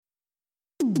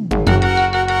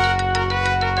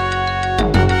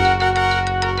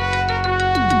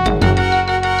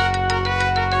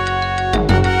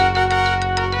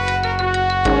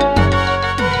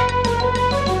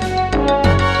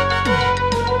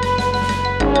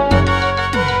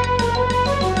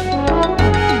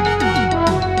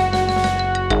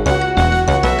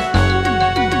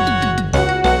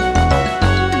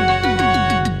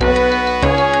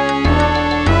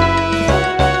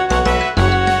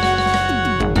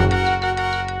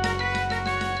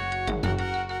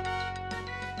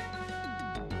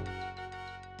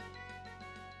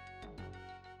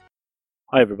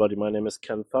Hi everybody, my name is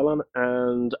Ken Fallon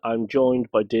and I'm joined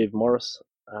by Dave Morris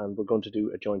and we're going to do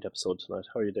a joint episode tonight.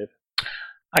 How are you, Dave?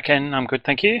 Hi Ken, I'm good,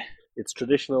 thank you. It's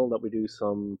traditional that we do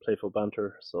some playful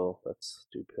banter, so let's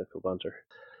do playful banter.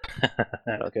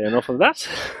 Okay, enough of that.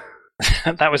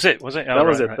 That was it, was it? That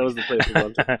was the playful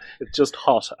banter. It's just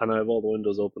hot and I have all the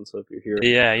windows open, so if you're here...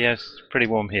 Yeah, it's pretty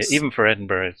warm here. Even for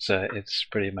Edinburgh, it's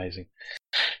pretty amazing.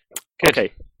 Good.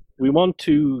 Okay, we want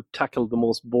to tackle the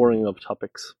most boring of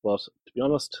topics, but to be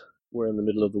honest, we're in the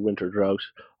middle of the winter drought,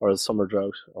 or the summer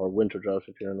drought, or winter drought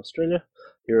if you're in Australia.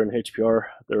 Here in HPR,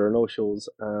 there are no shows,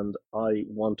 and I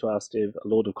want to ask Dave a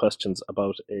load of questions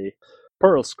about a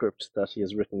Perl script that he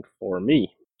has written for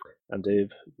me. And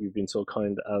Dave, you've been so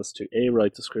kind as to A,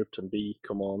 write the script, and B,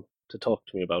 come on to talk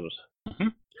to me about it. Mm-hmm.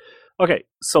 Okay,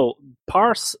 so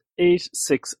Parse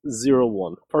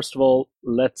 8601. First of all,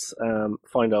 let's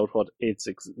find out what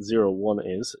 8601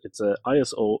 is. It's a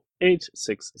ISO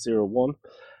 8601,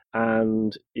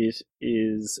 and it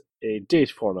is a date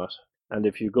format. And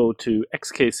if you go to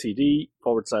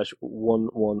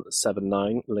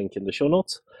xkcd/1179, link in the show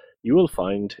notes, you will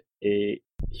find a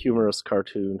humorous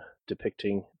cartoon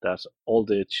depicting that all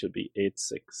dates should be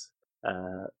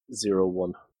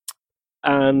 8601.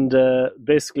 And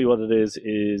basically what it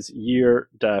is year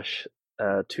dash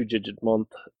 2-digit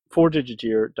month, 4-digit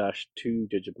year dash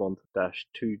 2-digit month dash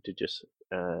 2-digit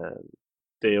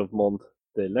day of month,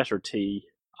 the letter T,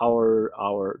 hour,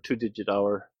 2-digit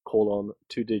hour, colon,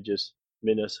 2-digit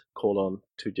minute, colon,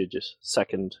 2-digit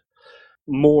second.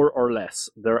 More or less,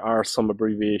 there are some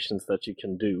abbreviations that you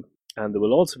can do. And there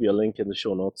will also be a link in the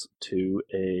show notes to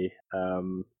a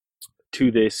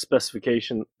the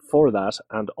specification for that,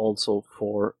 and also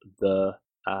for the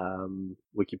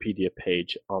Wikipedia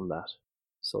page on that.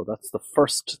 So that's the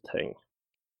first thing.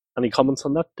 Any comments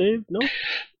on that, Dave? No.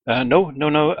 No.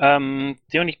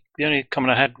 The only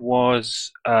comment I had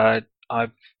was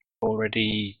I've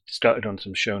already started on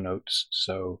some show notes,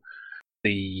 so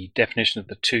the definition of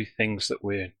the two things that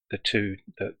the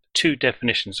two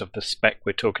definitions of the spec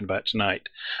we're talking about tonight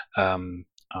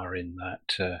are in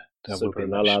that. Super,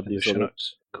 and I'll add these show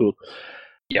notes. Cool.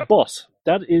 Yeah. But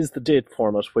that is the date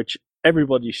format which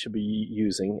everybody should be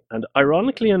using. And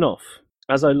ironically enough,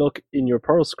 as I look in your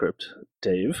Perl script,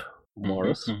 Dave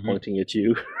Morris, pointing at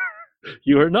you,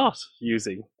 you are not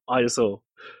using ISO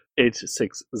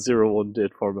 8601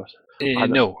 date format.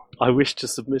 No. I wish to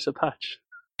submit a patch.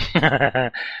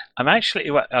 I'm actually...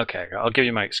 Well, okay, I'll give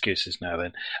you my excuses now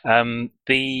then.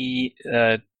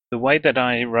 The way that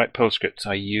I write Perl scripts,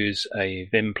 I use a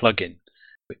Vim plugin,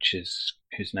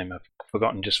 whose name I've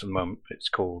forgotten just for the moment. It's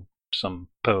called some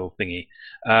Perl thingy,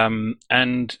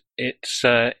 and it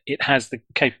has the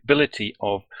capability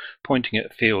of pointing at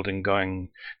a field and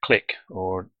going click,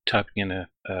 or typing in a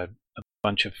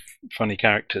bunch of funny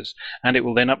characters, and it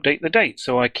will then update the date.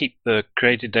 So I keep the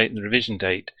created date and the revision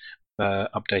date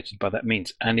updated by that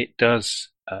means, and it does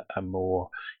a more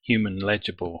human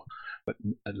legible but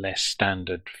a less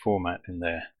standard format in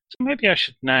there. So maybe I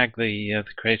should nag the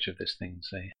creator of this thing and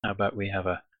say, how about we have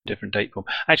a different date form?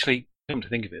 Actually, come to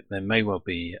think of it, there may well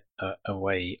be a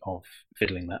way of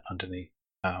fiddling that underneath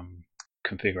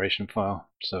configuration file.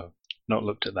 So not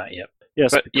looked at that yet.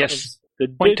 Yes, but yes, the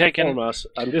point date taken. Format,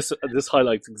 and this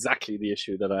highlights exactly the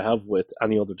issue that I have with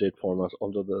any other date format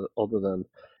other than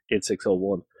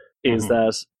 8601, is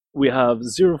that we have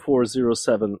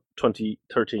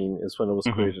 04/07/2013 is when it was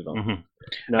created on.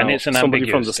 Now, and it's an somebody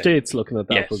from the thing. States looking at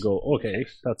that will go, okay,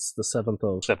 that's the 7th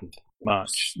of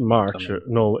March.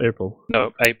 April.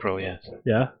 No, April, yes.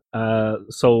 Yeah.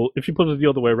 So if you put it the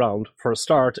other way around, for a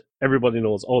start, everybody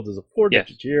knows, there's a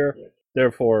 4-digit year,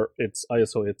 therefore it's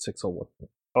ISO 8601.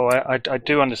 Oh, I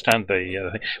do understand the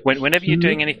thing. Whenever you're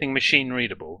doing anything machine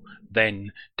readable,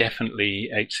 then definitely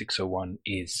 8601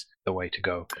 is the way to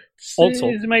go.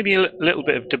 Also, there's maybe a little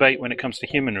bit of debate when it comes to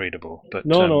human readable, but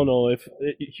no. If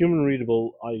human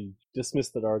readable, I dismiss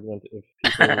that argument. If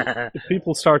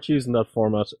people start using that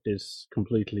format, it's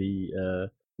completely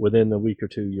within a week or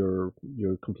two, you're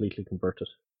completely converted.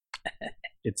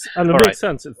 And it All makes right.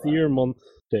 sense. It's the year, month,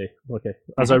 day. Okay.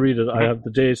 As I read it, I have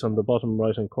the date on the bottom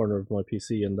right hand corner of my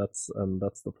PC, and that's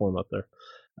the format there.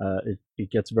 It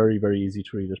gets very, very easy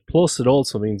to read it. Plus, it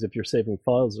also means if you're saving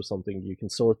files or something, you can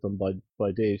sort them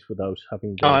by date without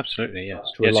having Oh, to absolutely, yes.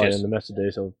 rely Yes. on the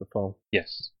metadata of the file.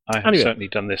 Yes. I have Anyway, certainly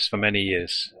done this for many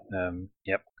years.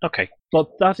 Yep. Okay.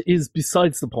 but that is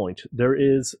besides the point.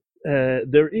 There's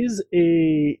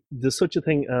such a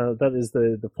thing that is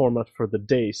the format for the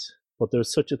date, but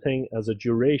there's such a thing as a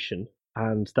duration,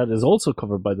 and that is also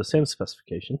covered by the same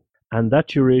specification. And that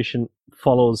duration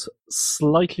follows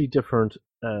slightly different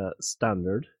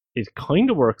standard. It kind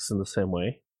of works in the same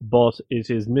way, but it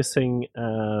is missing.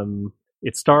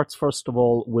 It starts first of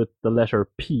all with the letter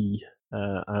P.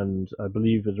 And I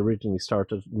believe it originally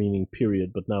started meaning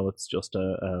period, but now it's just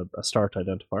a start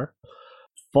identifier,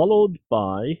 followed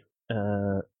by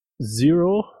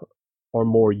 0 or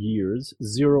more years,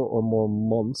 0 or more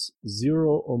months,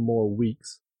 0 or more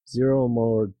weeks, 0 or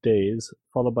more days,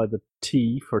 followed by the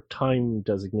T for time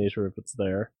designator if it's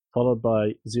there, followed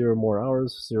by 0 more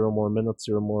hours, 0 more minutes,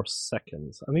 0 more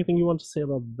seconds. Anything you want to say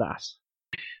about that?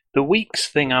 The weeks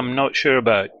thing I'm not sure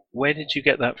about. Where did you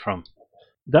get that from?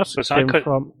 That came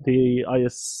from the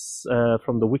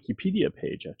from the Wikipedia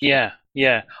page, actually.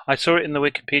 Yeah. I saw it in the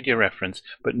Wikipedia reference,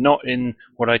 but not in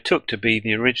what I took to be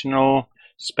the original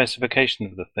specification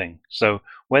of the thing. So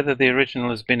whether the original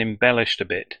has been embellished a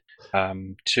bit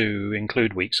to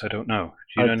include weeks, I don't know.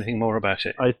 Do you know anything more about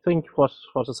it? I think what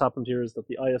has happened here is that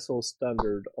the ISO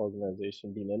standard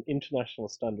organization, being an international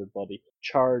standard body,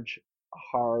 charge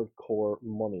hardcore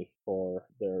money for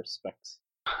their specs.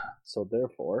 So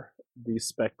therefore, these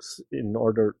specs, in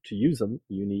order to use them,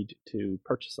 you need to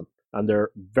purchase them. And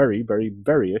they're very, very,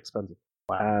 very expensive.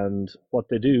 Wow. And what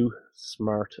they do,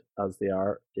 smart as they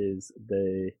are, is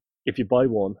if you buy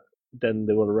one, then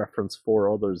they will reference 4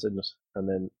 others in it. And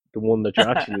then the one that you're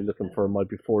actually looking for might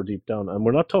be 4 deep down. And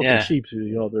we're not talking cheap.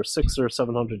 There's 600 or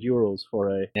 700 euros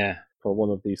for one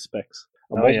of these specs.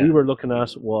 And what we were looking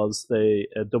at was the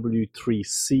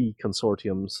W3C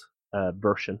consortium's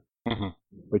version. Mm-hmm.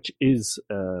 Which is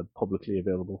publicly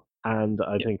available, and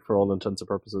I think for all intents and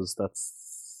purposes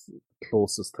that's the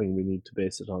closest thing we need to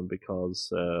base it on,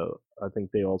 because I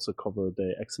think they also cover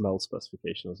the XML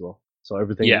specification as well. So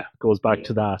everything goes back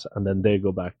to that, and then they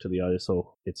go back to the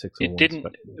ISO 8601. It didn't,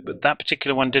 but that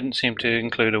particular one didn't seem to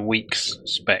include a weeks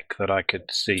spec that I could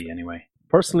see anyway.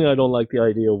 Personally, I don't like the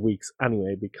idea of weeks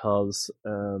anyway, because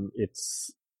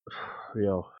it's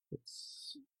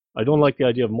I don't like the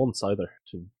idea of months either,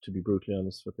 to be brutally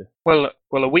honest with you. Well,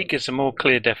 a week is a more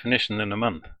clear definition than a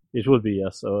month. It would be,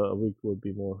 yes. A week would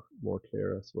be more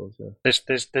clear, I suppose. Yeah.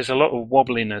 There's a lot of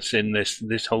wobbliness in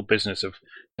this whole business of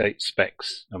date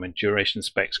specs. I mean, duration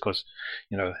specs, because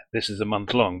this is a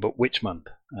month long, but which month?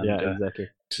 And, exactly.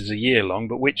 This is a year long,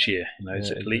 but which year?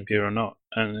 Is it a leap year or not?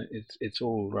 And it's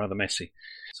all rather messy.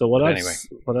 So what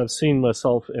I've seen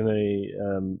myself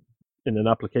in an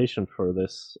application for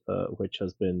this, which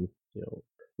has been,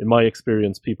 in my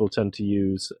experience, people tend to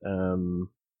use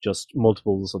just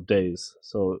multiples of days.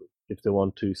 So if they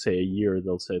want to say a year,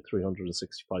 they'll say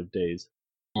 365 days.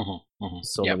 Mm-hmm, mm-hmm.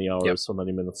 So many hours, so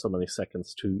many minutes, so many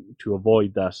seconds to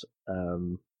avoid that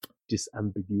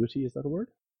disambiguity. Is that a word?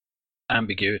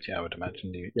 Ambiguity, I would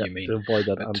imagine you mean. To avoid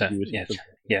that ambiguity.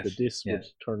 Yes. The dis would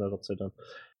turn out upside down.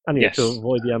 Anyway, to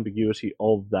avoid the ambiguity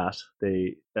of that,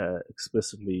 they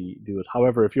explicitly do it.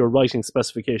 However, if you're writing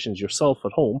specifications yourself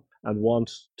at home and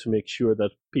want to make sure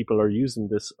that people are using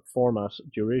this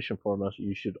duration format,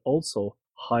 you should also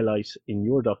highlight in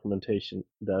your documentation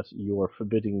that you are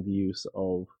forbidding the use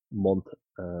of month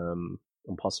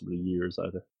and possibly years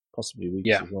either, possibly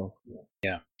weeks as well.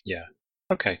 Yeah.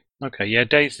 Okay. Yeah,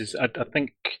 days is. I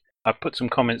think I've put some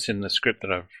comments in the script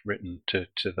that I've written to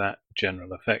that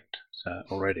general effect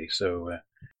already. So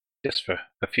just for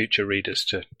future readers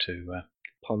to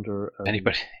ponder.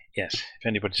 If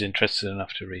anybody's interested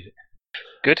enough to read it.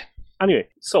 Good. Anyway,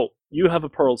 so you have a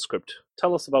Perl script.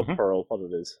 Tell us about Perl, what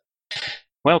it is.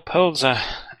 Well, Perl's a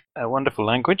wonderful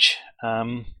language,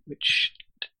 which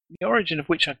the origin of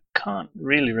which I can't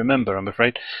really remember, I'm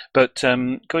afraid, but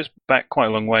goes back quite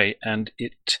a long way, and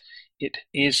it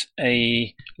is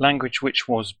a language which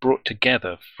was brought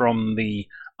together from the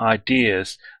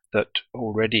ideas that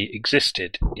already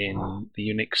existed in the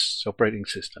Unix operating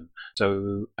system.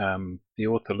 So the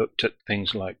author looked at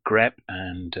things like grep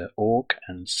and awk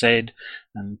and sed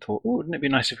and thought, wouldn't it be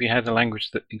nice if we had a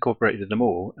language that incorporated them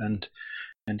all?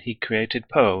 And he created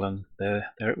Perl, and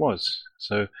there it was.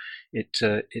 So it's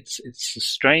a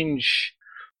strange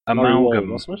amalgam. Larry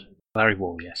Wall, wasn't it? Larry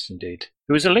Wall, yes, indeed.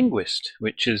 Who was a linguist,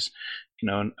 which is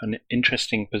an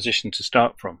interesting position to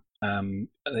start from.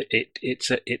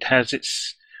 It has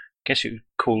its, I guess you would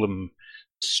call them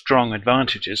strong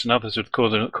advantages, and others would call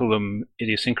them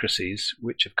idiosyncrasies,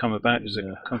 which have come about as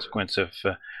a consequence of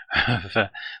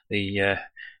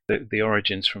the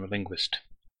origins from a linguist.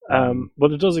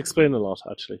 But it does explain a lot,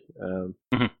 actually,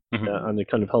 Mm-hmm. and it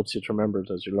kind of helps you to remember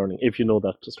it as you're learning. If you know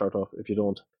that to start off, if you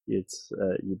don't, it's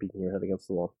you beating your head against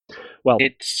the wall. Well,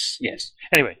 it's yes.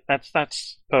 Anyway,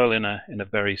 that's Perl in a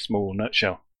very small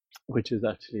nutshell. Which is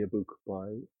actually a book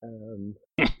by.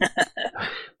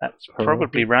 That's Perl.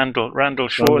 Probably Randall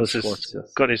Schwartz has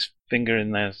yes. got his finger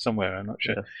in there somewhere. I'm not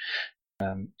sure,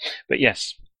 but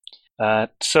yes.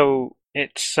 So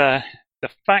it's the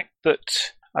fact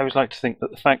that I would like to think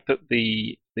that the fact that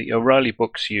the O'Reilly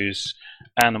books use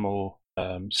animal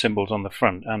symbols on the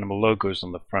front, animal logos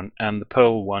on the front, and the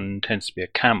Perl one tends to be a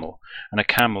camel, and a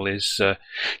camel is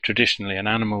traditionally an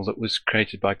animal that was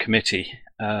created by committee,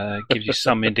 gives you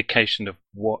some indication of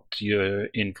what you're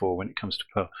in for when it comes to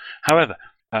Perl. However,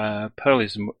 Perl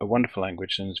is a wonderful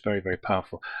language and it's very, very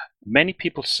powerful. Many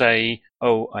people say,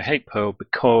 oh, I hate Perl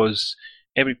because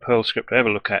every Perl script I ever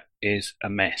look at is a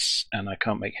mess and I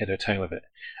can't make head or tail of it.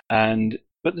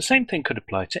 But the same thing could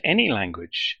apply to any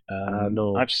language.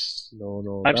 No. I've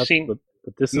seen but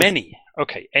this many.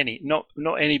 Okay, not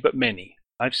any, but many.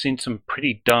 I've seen some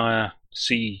pretty dire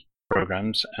C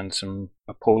programs and some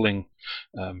appalling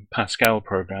Pascal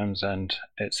programs, and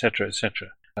etc. etc.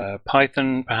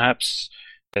 Python, perhaps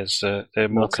they're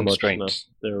more not so constrained. Much,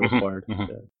 no. They're required.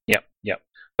 Yeah.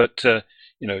 But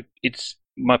it's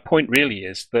my point really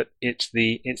is that it's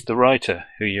the writer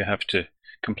who you have to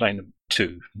complain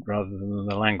to rather than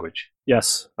the language.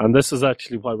 Yes, and this is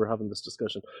actually why we're having this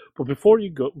discussion. But before we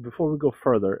go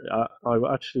further, I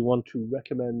actually want to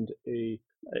recommend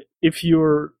if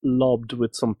you're lobbed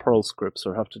with some Perl scripts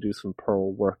or have to do some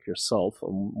Perl work yourself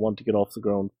and want to get off the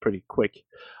ground pretty quick,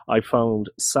 I found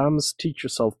Sam's Teach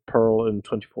Yourself Perl in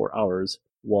 24 Hours,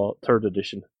 third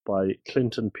edition by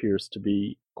Clinton Pierce, to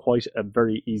be quite a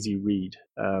very easy read.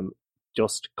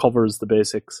 Just covers the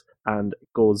basics and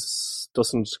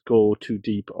doesn't go too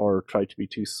deep or try to be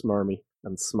too smarmy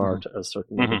and smart as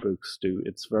certain other books do.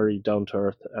 It's very down to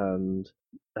earth and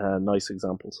nice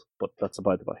examples, but that's a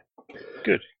by the by.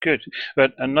 Good.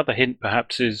 But another hint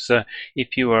perhaps is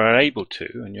if you are able to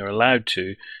and you're allowed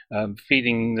to,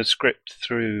 feeding the script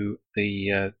through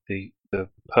the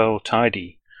Perl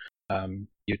Tidy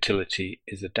utility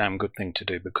is a damn good thing to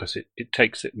do, because it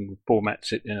takes it and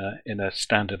formats it in a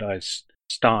standardized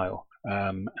style,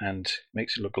 and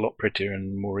makes it look a lot prettier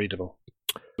and more readable.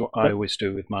 What I always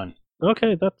do with mine.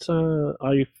 Okay, that's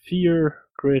I fear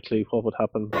greatly what would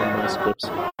happen in my scripts.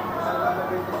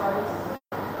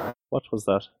 What was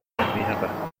that? We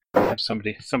have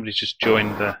somebody's just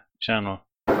joined the channel.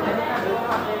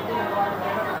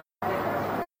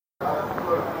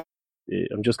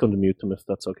 I'm just going to mute them if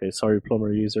that's okay. Sorry,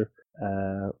 plumber user,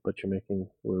 but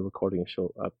we're recording a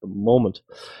show at the moment.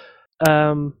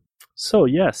 So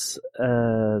yes,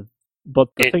 but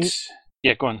the thing.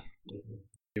 Yeah, go on.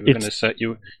 You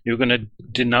were going to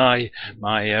deny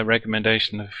my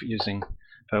recommendation of using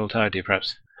Perl Tidy,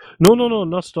 perhaps. No,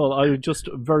 not at all. I was just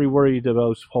very worried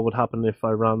about what would happen if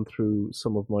I ran through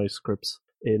some of my scripts.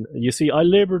 You see, I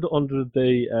laboured under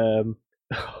the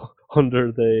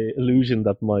under the illusion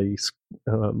that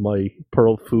my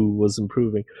Perl foo was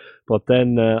improving, but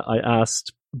then I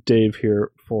asked Dave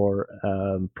here for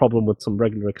problem with some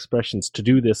regular expressions to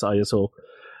do this ISO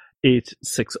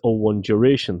 8601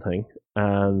 duration thing,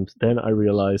 and then I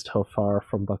realized how far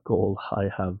from that goal I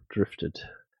have drifted.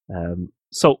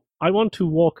 So I want to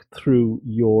walk through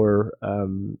your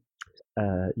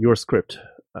script,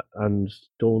 and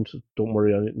don't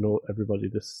worry. I know everybody.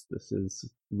 This is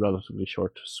relatively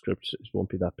short script. It won't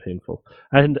be that painful.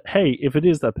 And hey, if it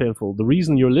is that painful, the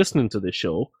reason you're listening to this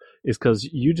show is because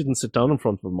you didn't sit down in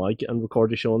front of a mic and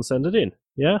record a show and send it in.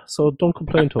 Yeah, so don't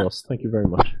complain to us. Thank you very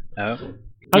much.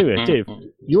 Anyway, Dave,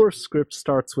 your script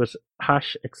starts with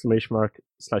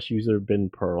 #!/user bin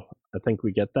Perl. I think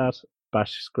we get that.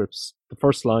 Bash scripts. The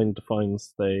first line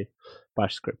defines the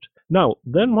bash script. Now,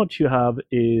 then what you have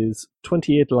is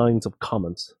 28 lines of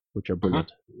comments, which are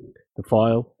brilliant. The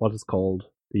file, what it's called,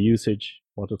 the usage,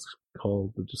 what it's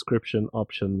called, the description,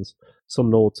 options, some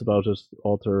notes about it,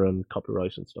 author and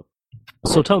copyright and stuff.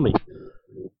 So tell me,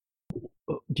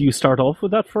 do you start off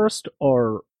with that first,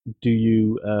 or do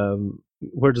you,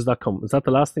 where does that come? Is that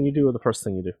the last thing you do or the first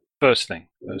thing you do? First thing.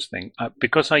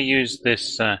 Because I use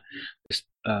this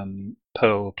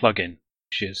Perl plugin,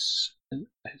 which is,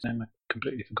 his name I've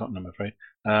completely forgotten, I'm afraid.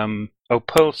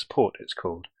 Perl Support it's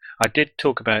called. I did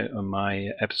talk about on my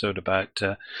episode about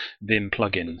Vim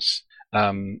plugins.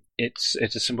 It's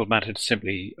a simple matter to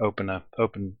simply open a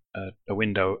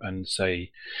window and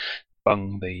say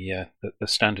bung the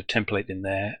standard template in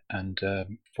there and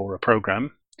for a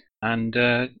program, and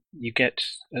you get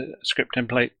a script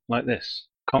template like this,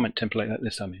 comment template like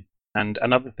this. I mean, and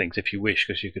other things if you wish,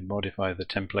 because you could modify the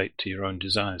template to your own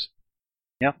desires.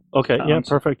 Yeah. Okay. Yeah.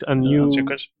 Perfect. And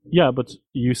but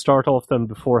you start off then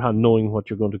beforehand knowing what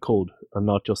you're going to code, and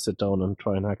not just sit down and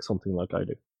try and hack something like I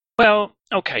do. Well,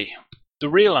 okay. The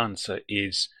real answer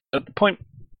is at the point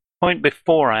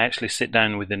before I actually sit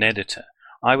down with an editor,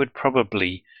 I would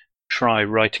probably try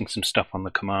writing some stuff on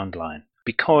the command line,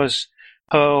 because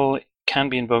Perl can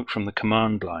be invoked from the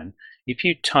command line. If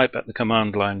you type at the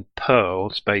command line Perl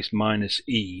space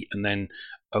 -e and then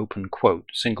open quote,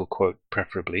 single quote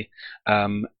preferably,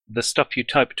 the stuff you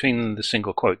type between the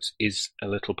single quotes is a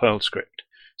little Perl script.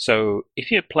 So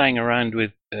if you're playing around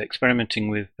with experimenting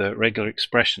with regular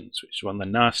expressions, which is one of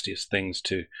the nastiest things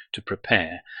to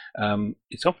prepare,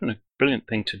 it's often a brilliant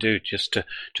thing to do, just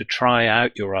to try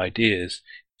out your ideas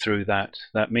through that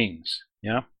means.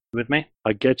 Yeah, you with me?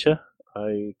 I get you.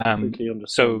 I completely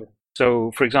understand.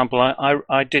 So, for example,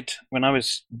 I did, when I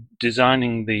was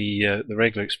designing the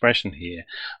regular expression here,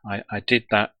 I did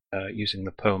that using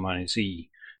the Perl -e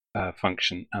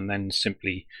function, and then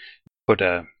simply put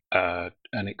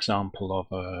an example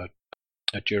of a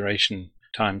duration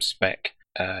time spec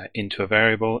into a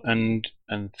variable and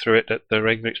threw it at the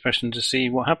regular expression to see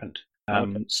what happened.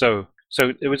 Okay. So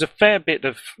it was a fair bit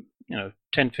of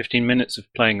 10-15 minutes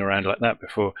of playing around like that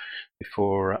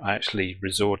before I actually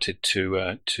resorted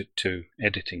to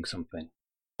editing something.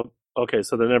 Okay,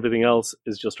 so then everything else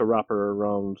is just a wrapper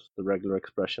around the regular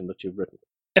expression that you've written.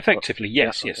 Effectively,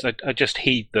 yes, yeah, okay. Yes. I just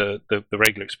keyed the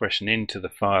regular expression into the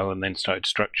file and then started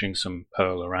structuring some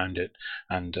Perl around it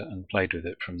and played with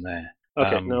it from there.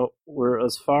 Okay, now we're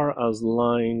as far as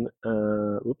line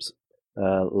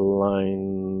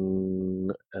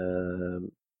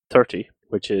 30,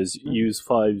 which is use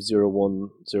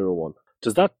 50101.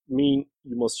 Does that mean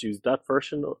you must use that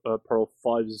version of Perl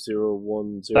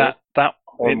 5010? That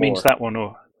it means that one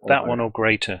or that one or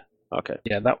greater. Okay.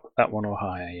 Yeah, that one or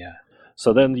higher. Yeah.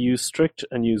 So then use strict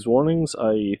and use warnings.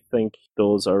 I think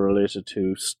those are related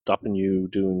to stopping you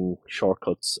doing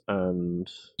shortcuts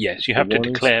and... Yes, you have to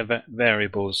declare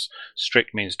variables.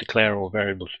 Strict means declare all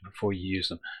variables before you use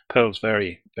them. Perl's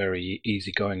very, very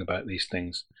easy going about these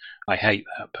things. I hate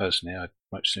that personally. I'd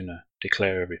much sooner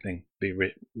declare everything, be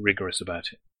rigorous about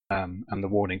it. And the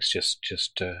warnings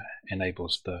just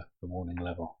enables the warning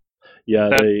level. Yeah,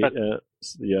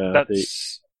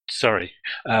 Sorry,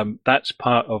 that's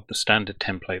part of the standard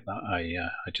template that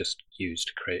I just used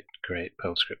to create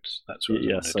Perl scripts. That's what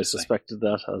I suspected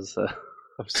that, as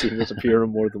I've seen it appear on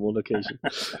more than one occasion.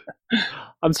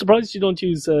 I'm surprised you don't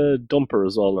use Dumper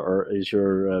as well, or is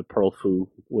your Perl foo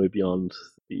way beyond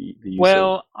the use?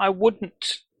 Well, I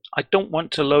wouldn't. I don't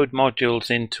want to load modules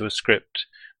into a script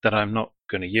that I'm not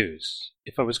going to use.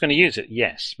 If I was going to use it,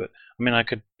 yes, but I mean, I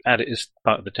could add it as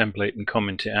part of the template and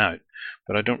comment it out,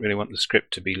 but I don't really want the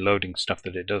script to be loading stuff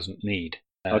that it doesn't need.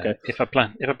 Okay. If I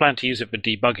plan to use it for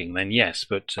debugging, then yes,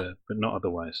 but not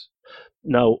otherwise.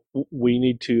 Now, we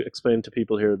need to explain to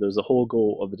people here, there's a whole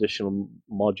go of additional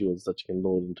modules that you can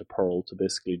load into Perl to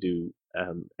basically do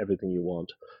everything you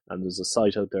want. And there's a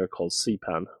site out there called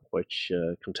CPAN, which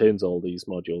contains all these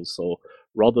modules. So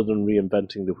rather than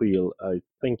reinventing the wheel, I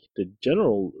think the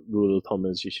general rule of thumb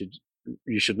is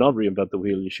you should not reinvent the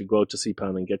wheel. You should go out to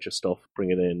CPAN and get your stuff,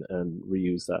 bring it in, and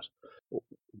reuse that.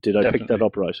 Did I pick that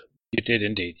up right? You did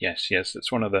indeed, yes.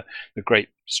 It's one of the great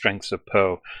strengths of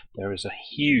Perl. There is a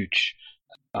huge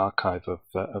archive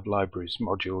of libraries,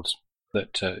 modules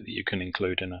that you can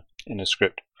include in a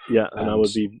script. Yeah, and I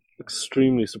would be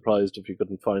extremely surprised if you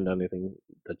couldn't find anything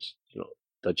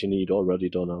that you need already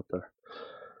done out there.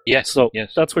 Yes. So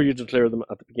that's where you declare them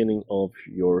at the beginning of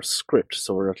your script.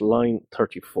 So we're at line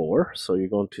 34. So you're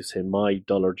going to say my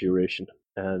 $duration,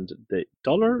 and the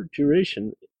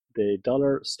 $duration, the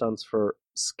dollar stands for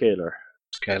scalar.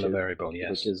 Scalar variable, yes.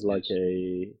 Which is like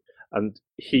and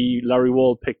Larry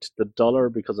Wall picked the dollar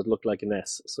because it looked like an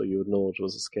S, so you would know it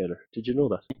was a scalar. Did you know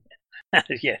that?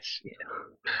 Yes. Yeah.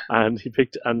 And he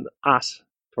picked an at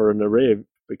for an array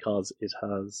because it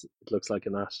looks like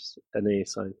an A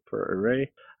sign for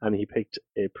array, and he picked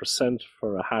a %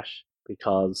 for a hash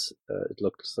because it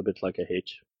looks a bit like a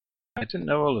H. I didn't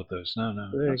know all of those. No,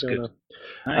 that's good.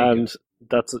 And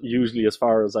that's usually as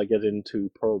far as I get into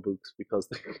Perl books, because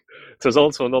there's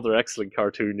also another excellent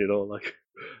cartoon,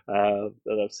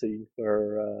 that I've seen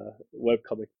for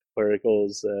webcomic, where it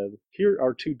goes, here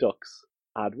are two ducks.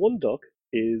 add one duck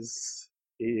is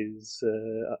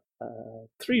 3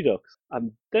 ducks,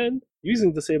 and then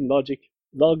using the same logic,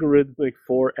 logarithmic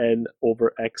for n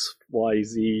over x, y,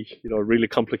 z, really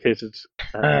complicated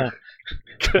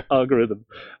algorithm.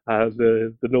 And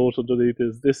the note underneath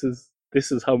is this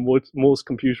is how most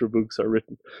computer books are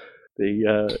written.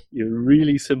 The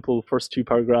really simple first 2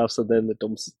 paragraphs, and then it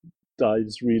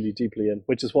dives really deeply in,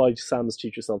 which is why Sam's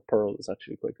Teach Yourself Perl is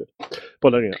actually quite good.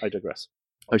 But anyway, I digress.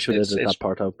 I should edit that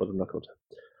part out, but I'm not going to.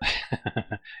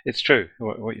 It's true.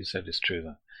 What you said is true,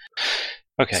 though.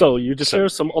 Okay. So you declare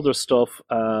some other stuff.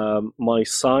 My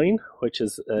sign, which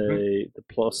is the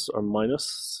plus or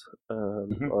minus,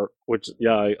 or which,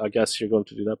 I guess you're going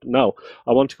to do that. But now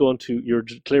I want to go into, you're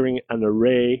declaring an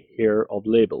array here of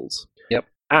labels. Yep.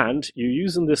 And you're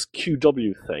using this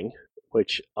QW thing,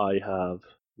 which I have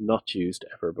not used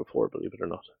ever before, believe it or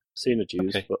not. Seen it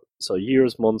used, but so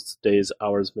years, months, days,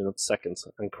 hours, minutes, seconds.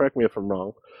 And correct me if I'm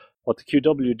wrong. What the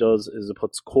QW does is it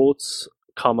puts quotes,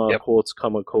 comma, quotes,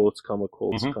 comma, quotes, comma,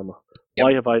 quotes, comma. Yep.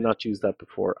 Why have I not used that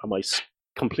before? Am I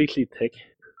completely thick?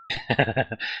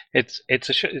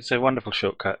 It's a wonderful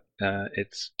shortcut.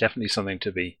 It's definitely something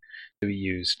to be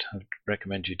used. I would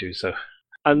recommend you do so.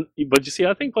 But you see,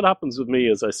 I think what happens with me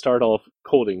is I start off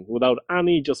coding without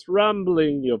any just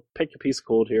rambling, pick a piece of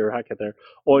code here, hack it there.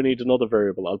 Oh, I need another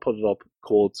variable. I'll put it up,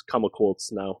 quotes, comma,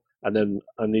 quotes now. And then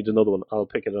I need another one. I'll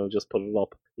pick it and I'll just put it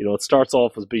up. It starts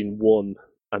off as being one,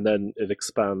 and then it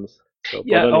expands. So,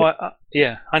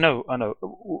 I know.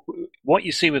 What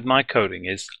you see with my coding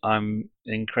is I'm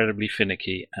incredibly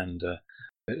finicky and a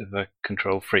bit of a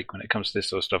control freak when it comes to this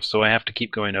sort of stuff. So I have to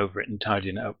keep going over it and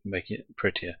tidying it up and making it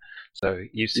prettier. So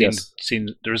you've seen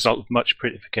the result of much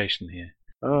prettification here.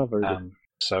 Oh, very good.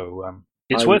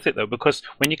 It's worth it, though, because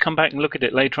when you come back and look at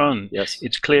it later on, yes,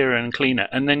 it's clearer and cleaner.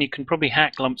 And then you can probably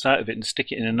hack lumps out of it and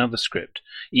stick it in another script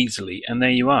easily. And there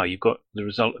you are. You've got the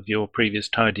result of your previous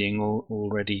tidying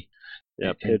already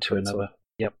into another.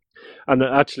 Yep. And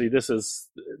actually, this is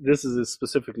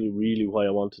specifically really why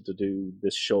I wanted to do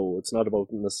this show. It's not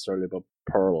necessarily about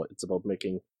Perl. It's about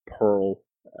making Perl,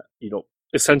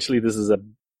 essentially this is a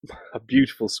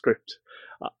beautiful script.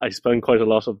 I spent quite a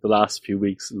lot of the last few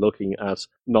weeks looking at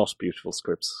not beautiful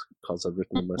scripts because I've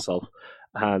written them myself.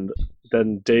 And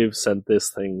then Dave sent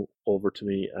this thing over to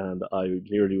me, and I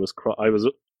nearly was I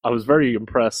was very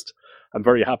impressed. I'm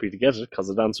very happy to get it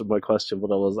because it answered my question,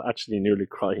 but I was actually nearly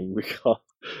crying because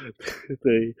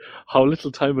how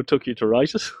little time it took you to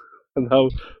write it and how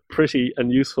pretty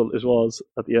and useful it was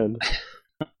at the end.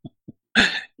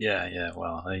 Yeah.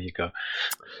 Well, there you go.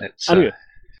 Anyway,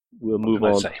 we'll move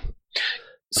on.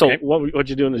 So what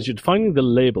you're doing is you're defining the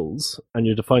labels and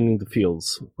you're defining the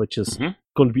fields, which is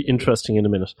going to be interesting in a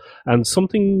minute. And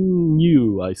something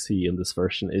new I see in this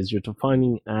version is you're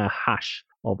defining a hash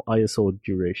of ISO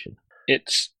duration.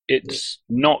 It's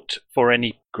not for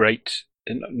any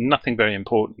nothing very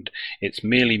important. It's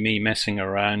merely me messing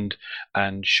around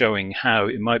and showing how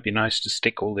it might be nice to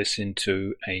stick all this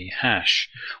into a hash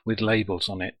with labels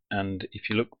on it. And if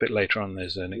you look a bit later on,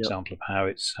 there's an example of how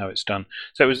it's done.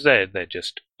 So it was there. They're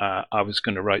just I was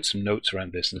going to write some notes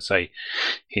around this and say,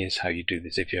 here's how you do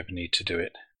this if you ever need to do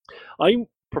it. I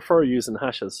prefer using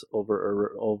hashes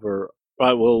over.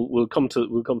 Right, we'll come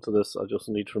to this. I just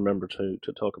need to remember to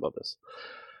talk about this.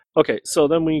 Okay, so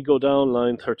then we go down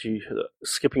line 30,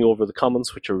 skipping over the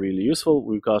comments, which are really useful.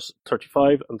 We've got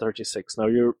 35 and 36. Now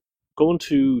you're going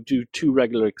to do 2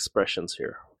 regular expressions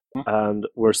here. And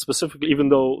we're specifically, even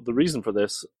though the reason for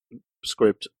this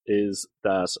script is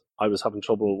that I was having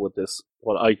trouble with this,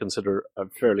 what I consider a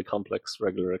fairly complex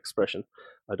regular expression.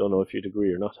 I don't know if you'd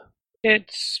agree or not.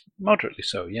 It's moderately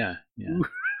so, yeah.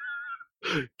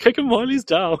 Kick him while he's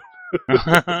down.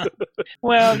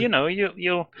 Well,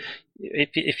 you'll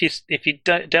if you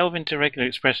delve into regular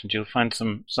expressions, you'll find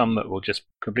some that will just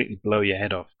completely blow your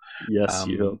head off. Yes,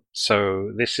 you will.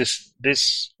 So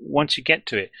this once you get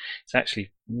to it, it's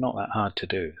actually not that hard to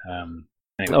do.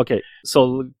 Anyway. Okay,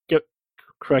 so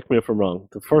correct me if I'm wrong.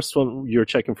 The first one you're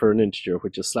checking for an integer,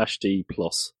 which is /d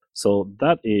plus. So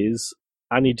that is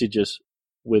any digit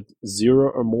with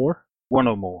 0 or more. 1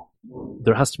 or more.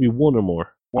 There has to be 1 or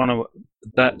more.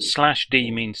 That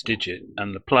 /d means digit,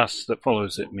 and the plus that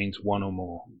follows it means 1 or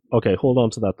more. Okay, hold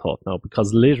on to that thought now,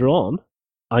 because later on,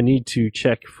 I need to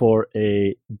check for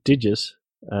a digit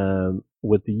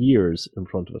with the years in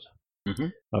front of it.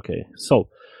 Okay, so,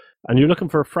 and you're looking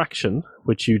for a fraction,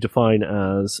 which you define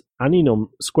as any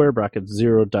square bracket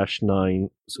 0-9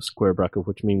 square bracket,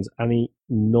 which means any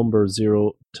number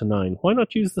 0 to 9. Why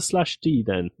not use the /d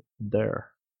then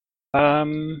there?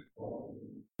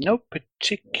 No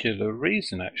particular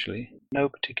reason, actually. No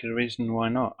particular reason why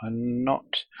not.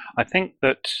 I think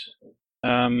that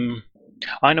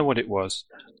I know what it was.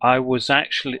 I was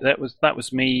actually that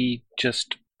was me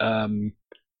just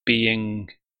being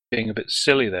a bit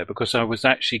silly there, because I was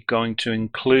actually going to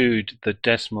include the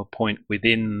decimal point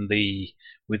within the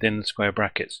square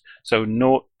brackets. So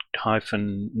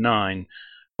 0-9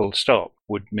 full stop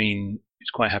would mean it's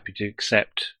quite happy to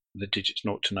accept the digits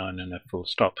 0 to 9 and a full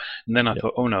stop. And then I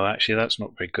thought, oh no, actually that's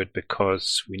not very good,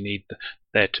 because we need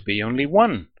there to be only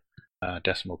one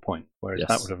decimal point, whereas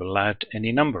that would have allowed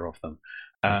any number of them.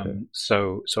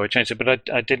 So I changed it, but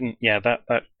I didn't. Yeah,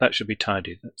 that should be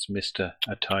tidy. That's missed a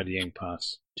tidying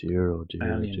pass. Dear, oh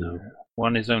dear, dear.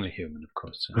 One is only human, of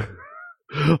course. So.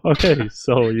 Okay,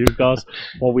 so you've got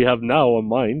what we have now on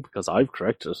mine, because I've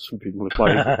corrected with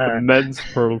my immense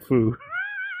Perl foo.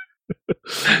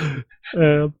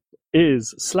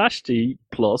 Is /d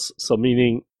plus, so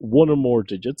meaning one or more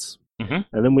digits, and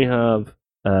then we have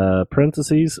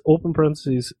parentheses, open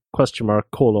parentheses, question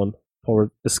mark, colon,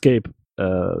 forward escape,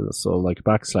 so like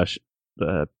backslash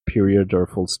period or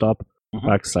full stop,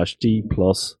 /d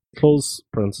plus, close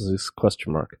parentheses,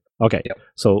 question mark. Okay,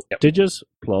 so digit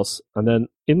plus, and then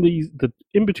in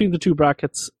in between the two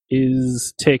brackets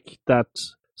is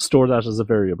store that as a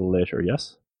variable later,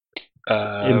 yes?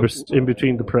 In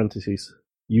between the parentheses.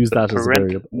 Use that as a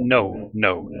variable. No.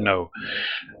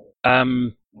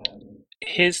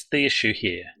 Here's the issue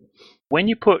here. When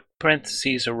you put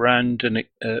parentheses around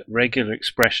a regular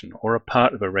expression or a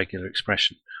part of a regular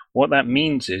expression, what that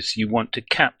means is you want to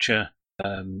capture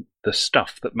the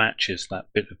stuff that matches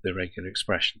that bit of the regular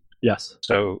expression. Yes.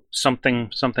 So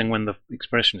something when the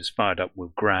expression is fired up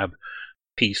will grab a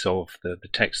piece of the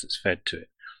text that's fed to it.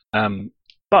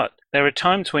 But there are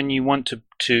times when you want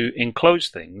to enclose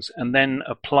things and then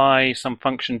apply some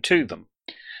function to them.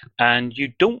 And you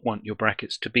don't want your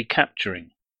brackets to be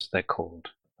capturing, as they're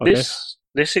called. Okay.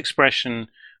 This expression,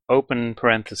 open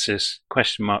parenthesis,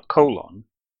 question mark, colon,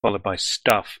 followed by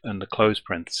stuff and the close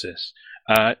parenthesis,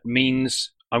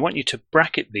 means I want you to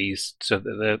bracket these so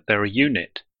that they're a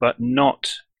unit, but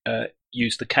not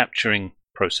use the capturing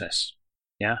process.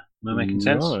 Yeah? Am I making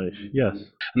sense? Right. Yes.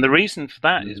 And the reason for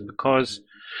that is because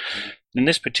in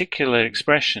this particular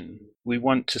expression, we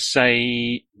want to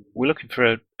say we're looking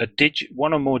for a digit,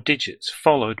 one or more digits,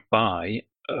 followed by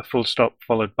a full stop,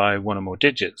 followed by one or more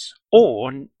digits,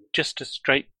 or just a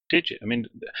straight digit. I mean,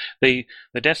 the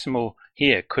decimal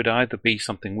here could either be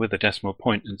something with a decimal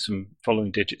point and some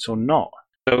following digits, or not.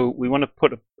 So we want to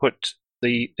put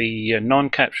the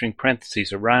non-capturing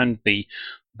parentheses around the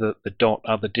dot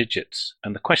other digits,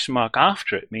 and the question mark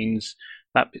after it means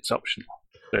that bit's optional.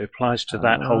 So it applies to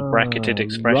that whole bracketed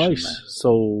expression. Right. There.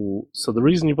 So the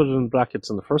reason you put it in brackets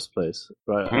in the first place,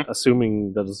 right?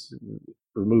 Assuming that is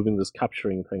removing this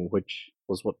capturing thing, which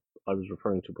was what I was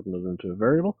referring to, putting it into a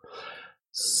variable.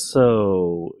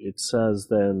 So it says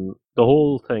then the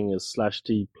whole thing is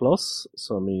 /d plus,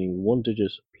 so meaning one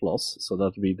digit plus. So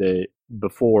that would be the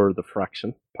before the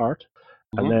fraction part,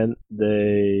 and then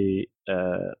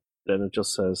then it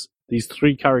just says these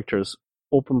three characters,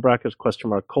 open bracket, question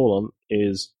mark, colon,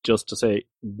 is just to say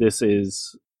this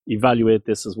is evaluate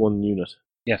this as one unit.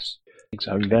 Yes,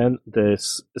 exactly. And then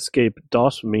this escape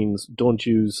dot means don't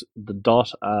use the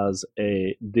dot as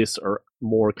a this or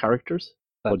more characters,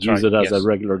 but use it as a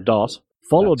regular dot,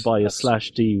 followed by a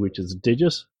 /d, which is a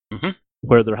digit,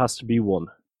 where there has to be one.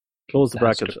 Close the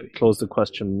bracket, close the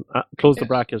question, close the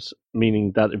bracket,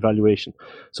 meaning that evaluation.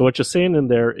 So what you're saying in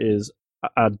there is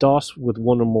a dot with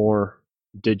one or more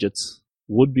digits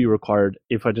would be required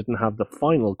if I didn't have the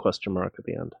final question mark at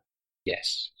the end.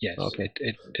 Yes. Okay.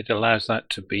 It allows that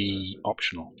to be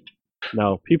optional.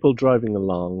 Now, people driving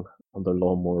along on their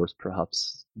lawnmowers,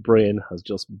 perhaps brain has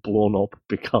just blown up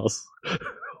because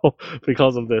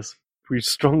of this. We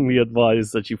strongly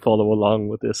advise that you follow along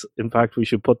with this. In fact, we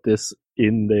should put this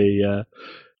in the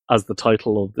as the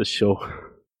title of this show.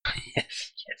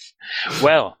 Yes.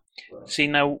 Well, see,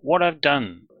 now what I've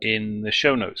done in the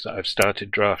show notes that I've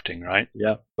started drafting, right?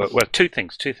 Yeah. Well, two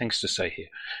things to say here.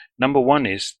 Number one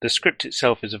is the script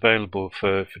itself is available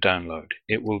for download.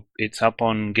 It's up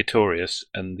on Gitorious,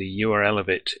 and the URL of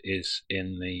it is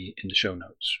in the show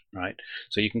notes, right?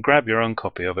 So you can grab your own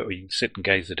copy of it, or you can sit and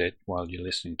gaze at it while you're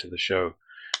listening to the show,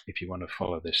 if you want to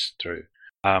follow this through.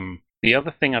 The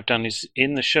other thing I've done is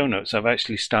in the show notes, I've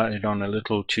actually started on a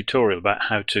little tutorial about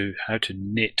how to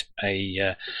knit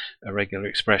a regular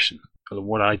expression, or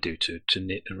what I do to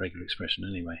knit a regular expression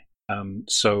anyway.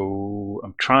 So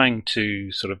I'm trying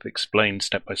to sort of explain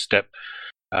step by step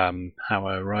how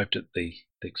I arrived at the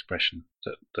expression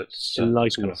that's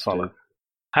going to follow.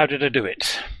 How did I do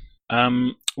it?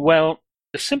 Well,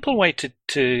 the simple way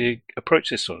to approach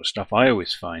this sort of stuff, I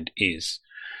always find, is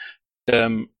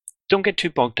don't get too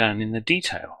bogged down in the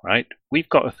detail, right? We've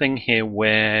got a thing here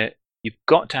where you've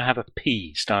got to have a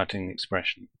P starting the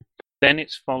expression. Then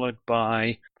it's followed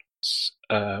by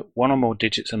one or more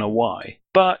digits and a Y.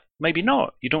 But maybe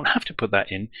not. You don't have to put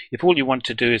that in. If all you want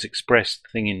to do is express the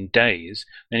thing in days,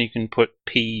 then you can put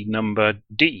P number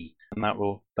D, and that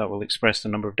will express the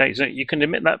number of days. You can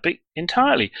omit that bit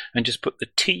entirely and just put the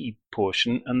T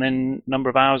portion and then number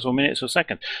of hours or minutes or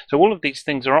seconds. So all of these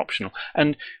things are optional.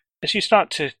 And as you start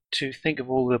to think of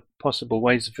all the possible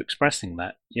ways of expressing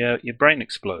that, your brain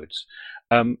explodes.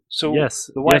 Yes,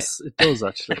 it does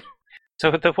actually. So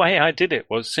the way I did it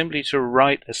was simply to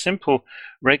write a simple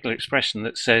regular expression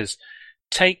that says,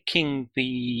 taking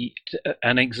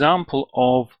an example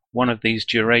of one of these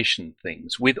duration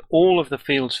things with all of the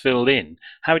fields filled in,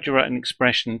 how would you write an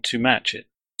expression to match it?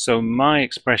 So my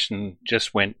expression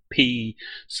just went P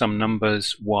some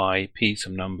numbers, Y, P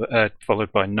some number,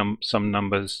 followed by some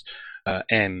numbers,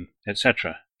 M,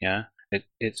 etc. Yeah,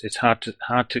 it's hard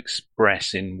to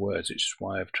express in words, which is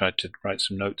why I've tried to write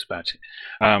some notes about it.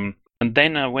 And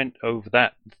then I went over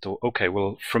that and thought, okay,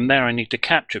 well, from there I need to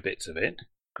capture bits of it,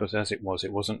 because as it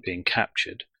wasn't being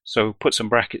captured. So put some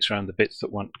brackets around the bits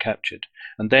that weren't captured.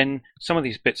 And then some of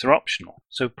these bits are optional.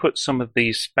 So put some of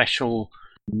these special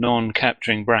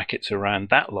non-capturing brackets around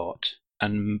that lot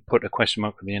and put a question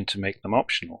mark at the end to make them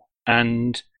optional.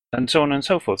 And so on and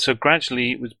so forth. So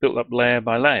gradually it was built up layer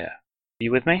by layer. Are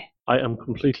you with me? I am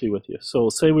completely with you. So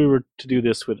say we were to do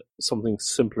this with something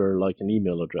simpler like an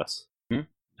email address.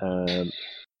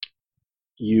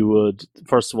 You would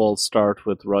first of all start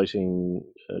with writing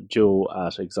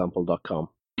joe@example.com.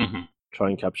 Mm-hmm. Try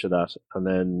and capture that, and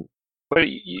then. Well,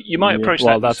 you might approach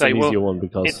that and say, an easier one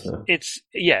because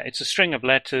it's a string of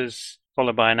letters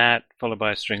followed by an @ followed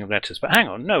by a string of letters. But hang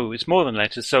on, no, it's more than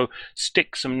letters. So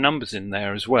stick some numbers in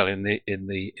there as well in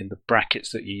the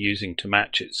brackets that you're using to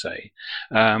match it, say.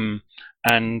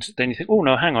 And then you think, oh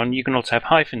no, hang on, you can also have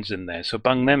hyphens in there, so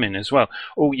bung them in as well.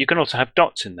 Oh, you can also have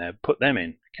dots in there, put them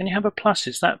in. Can you have a plus?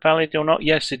 Is that valid or not?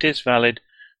 Yes, it is valid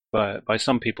by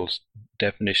some people's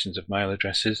definitions of mail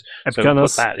addresses. So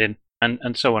put that in,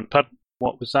 and so on. But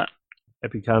what was that?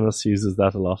 Epicanus uses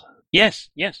that a lot. Yes,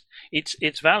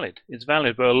 it's valid. It's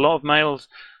valid, but a lot of mail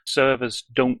servers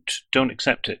don't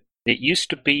accept it. It used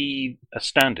to be a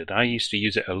standard. I used to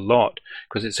use it a lot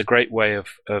because it's a great way of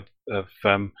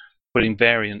putting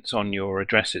variants on your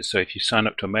addresses. So if you sign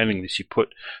up to a mailing list, you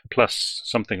put plus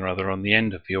something or other on the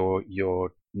end of your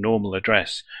normal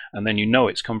address, and then you know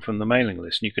it's come from the mailing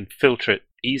list, and you can filter it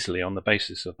easily on the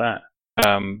basis of that.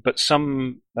 But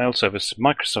some mail service,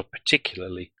 Microsoft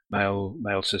particularly, Mail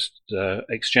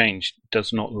Exchange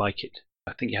does not like it.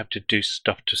 I think you have to do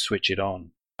stuff to switch it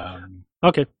on.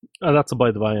 Okay, that's a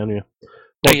by the by anyway.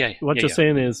 What you're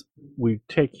saying is we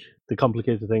take the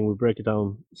complicated thing, we break it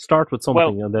down, start with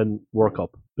something, and then work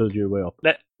up, build your way up.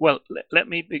 Let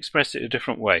me express it a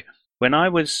different way. When I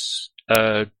was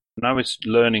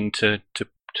learning to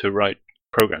write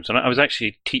programs, and I was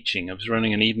actually teaching. I was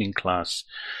running an evening class,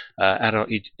 adult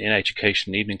in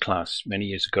education evening class many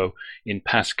years ago in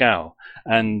Pascal,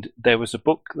 and there was a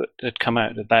book that had come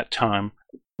out at that time,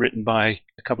 written by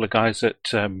a couple of guys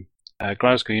at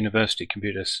Glasgow University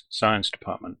Computer Science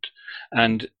Department,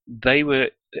 and they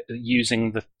were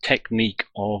using the technique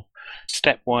of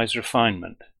stepwise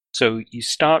refinement. So you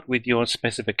start with your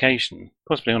specification,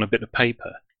 possibly on a bit of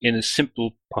paper, in a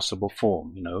simple possible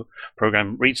form.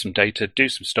 Program, read some data, do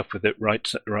some stuff with it,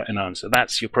 write an answer.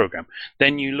 That's your program.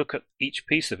 Then you look at each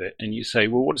piece of it and you say,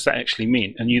 well, what does that actually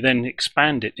mean? And you then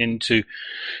expand it into,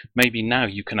 maybe now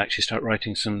you can actually start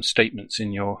writing some statements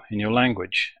in your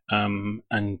language. And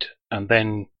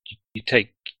then you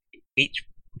take each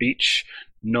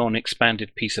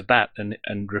non-expanded piece of that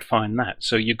and refine that.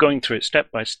 So you're going through it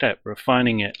step by step,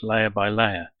 refining it layer by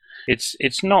layer.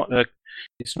 It's not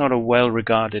a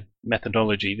well-regarded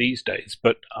methodology these days,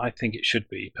 but I think it should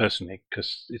be personally,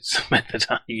 because it's the method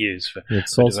I use for.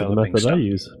 It's also the method stuff. I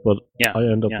use, but I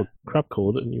end up with crap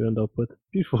code, and you end up with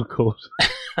beautiful code.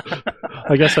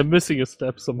 I guess I'm missing a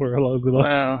step somewhere along the line.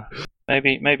 Well,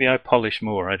 maybe I polish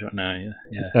more. I don't know.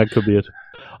 Yeah, that could be it.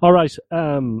 All right.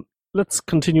 Let's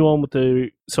continue on with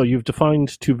so you've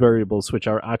defined two variables, which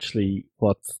are actually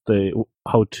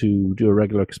how to do a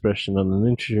regular expression on an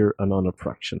integer and on a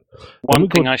fraction. One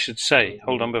thing I should say,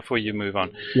 hold on before you move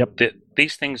on. Yep.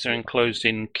 These things are enclosed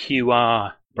in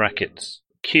QR brackets.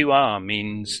 QR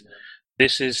means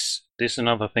this is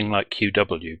another thing like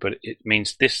QW, but it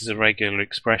means this is a regular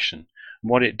expression.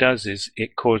 What it does is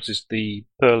it causes the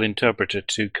Perl interpreter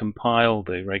to compile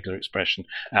the regular expression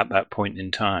at that point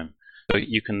in time. So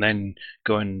you can then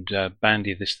go and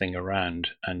bandy this thing around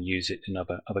and use it in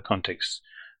other contexts.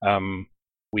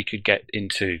 We could get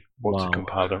into what's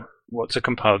a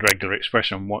compiled regular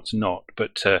expression and what's not,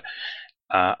 but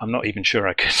I'm not even sure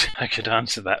I could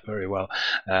answer that very well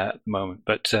at the moment.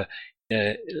 But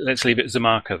let's leave it as a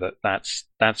marker that's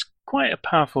quite a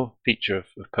powerful feature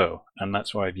of Perl, and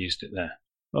that's why I've used it there.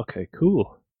 Okay,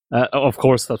 cool. Of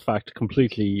course, that fact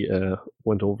completely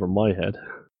went over my head.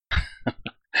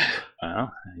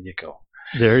 Well, there you go.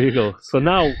 There you go. So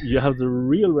now you have the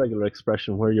real regular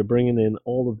expression where you're bringing in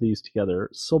all of these together,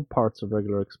 subparts of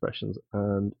regular expressions,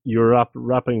 and you're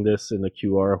wrapping this in a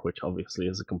QR, which obviously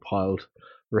is a compiled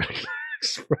regular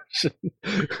expression.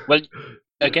 Well,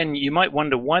 again, you might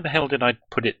wonder, why the hell did I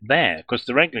put it there? Because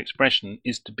the regular expression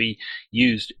is to be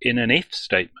used in an if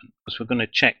statement, because we're going to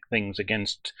check things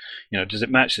against, does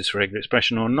it match this regular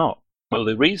expression or not? Well,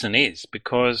 the reason is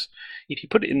because if you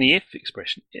put it in the if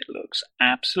expression, it looks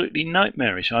absolutely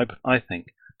nightmarish, I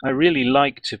think. I really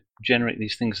like to generate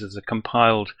these things as a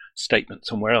compiled statement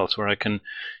somewhere else where I can,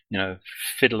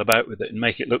 fiddle about with it and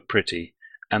make it look pretty,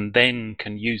 and then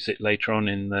can use it later on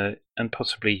and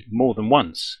possibly more than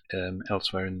once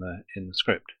elsewhere in the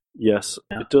script. Yes,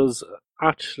 yeah. It does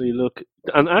actually look,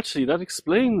 and actually that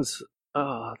explains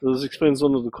one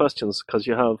of the questions, because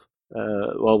you have.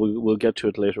 We'll get to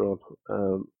it later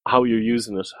on. How you're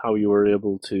using it, how you were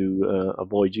able to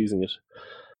avoid using it.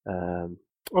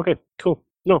 Okay, cool.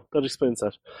 No, that explains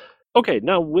that. Okay,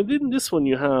 now within this one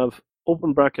you have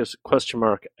open bracket, question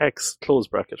mark, X, close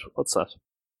bracket. What's that?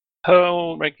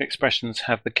 Perl regular expressions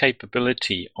have the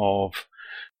capability of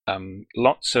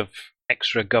lots of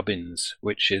extra gubbins,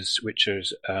 which is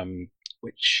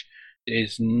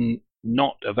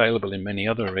not available in many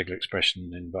other regular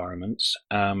expression environments,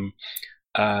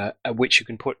 which you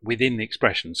can put within the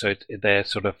expression. So they're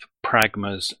sort of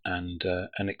pragmas and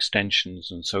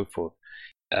extensions and so forth.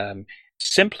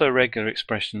 Simpler regular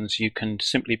expressions, you can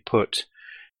simply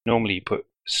normally you put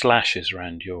slashes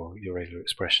around your regular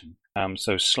expression.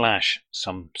 So slash,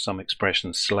 some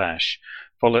expression slash,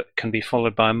 can be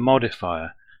followed by a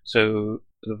modifier. So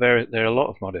there are a lot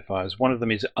of modifiers. One of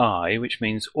them is I, which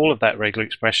means all of that regular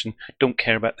expression, don't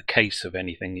care about the case of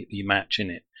anything that you match in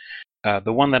it.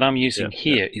 The one that I'm using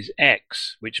here is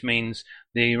X, which means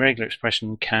the regular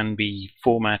expression can be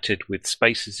formatted with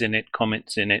spaces in it,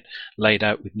 comments in it, laid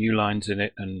out with new lines in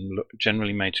it, and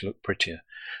generally made to look prettier.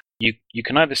 You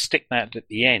can either stick that at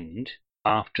the end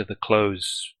after the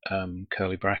close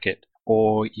curly bracket,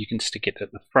 or you can stick it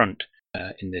at the front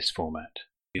in this format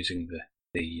using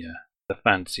the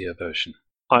fancier version.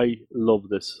 I love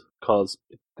this because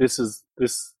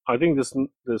I think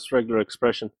this regular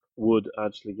expression would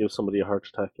actually give somebody a heart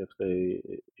attack if they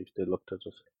looked at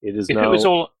it.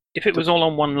 If it was all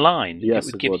on one line,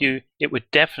 yes, it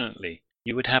would definitely,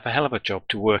 you would have a hell of a job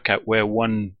to work out where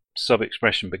one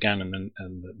sub-expression began and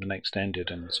the next ended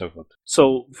and so forth.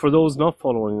 So for those not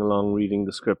following along reading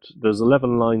the script, there's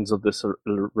 11 lines of this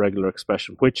regular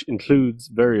expression, which includes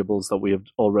variables that we have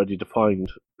already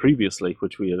defined previously,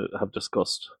 which we have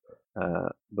discussed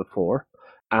before.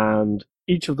 And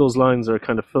each of those lines are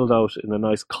kind of filled out in a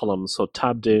nice column. So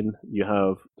tabbed in, you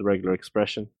have the regular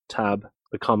expression, tab,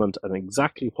 the comment, and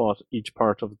exactly what each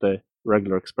part of the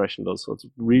regular expression does. So it's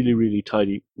really, really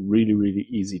tidy, really, really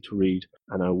easy to read,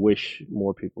 and I wish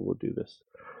more people would do this.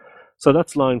 So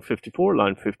that's line 54.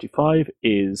 Line 55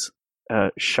 is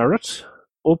charrette,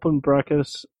 open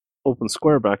bracket, open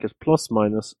square bracket, plus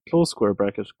minus, close square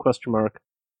bracket, question mark,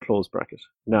 close bracket.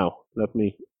 Now, let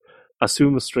me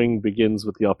assume a string begins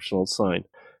with the optional sign.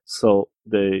 So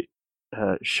the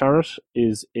charrette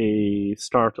is a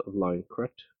start of line,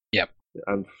 correct? Yep.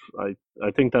 And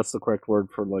I think that's the correct word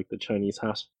for like the Chinese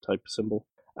hat type symbol.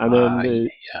 And then the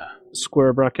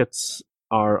square brackets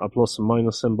are a plus and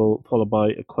minus symbol followed by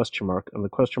a question mark. And the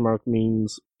question mark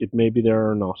means it may be there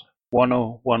or not. 1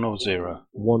 or 0.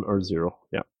 1 or 0,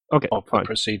 yeah. Okay, of fine. The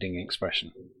preceding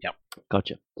expression, yep.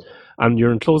 Gotcha. And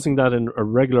you're enclosing that in a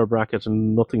regular bracket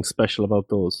and nothing special about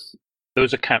those.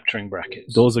 Those are capturing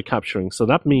brackets. Those are capturing. So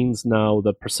that means now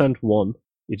that %1,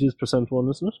 it is %1,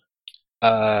 isn't it?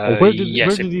 Where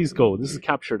did these go? This is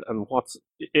captured, and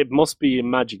it must be a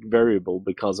magic variable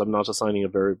because I'm not assigning a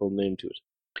variable name to it.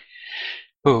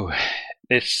 Oh,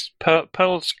 this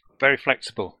Perl's very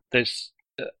flexible. There's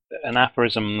an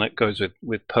aphorism that goes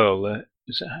with Perl.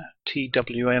 Is it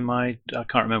TWM? I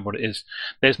can't remember what it is.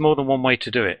 There's more than one way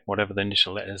to do it, whatever the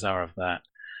initial letters are of that.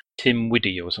 Tim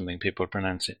Widdy or something people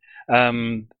pronounce it.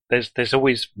 There's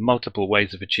always multiple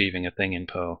ways of achieving a thing in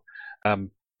Perl.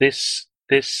 This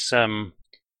this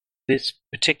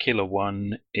particular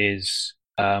one is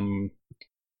well,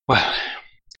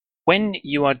 when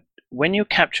you're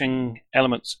capturing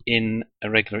elements in a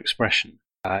regular expression,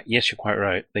 yes, you're quite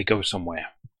right. They go somewhere.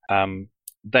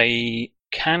 They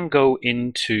can go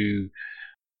into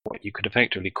what you could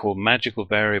effectively call magical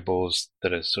variables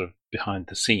that are sort of behind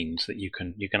the scenes that you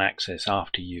can access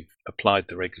after you've applied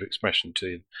the regular expression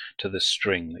to the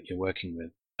string that you're working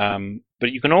with.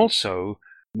 But you can also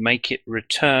make it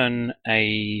return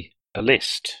a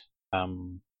list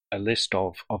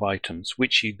of items,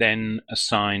 which you then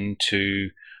assign to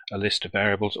a list of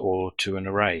variables or to an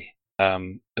array. A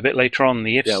bit later on,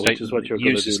 the if statement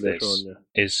uses this.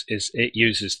 It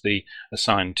uses the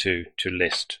assign to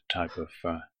list type of.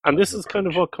 And this is kind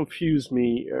of what confused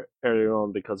me earlier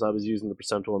on, because I was using the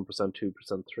 %1, %2,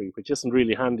 %3, which isn't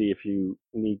really handy if you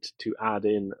need to add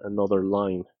in another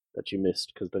line that you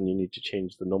missed, because then you need to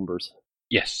change the numbers.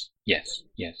 Yes.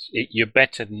 You're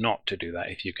better not to do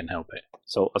that if you can help it.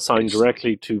 So assign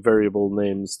directly to variable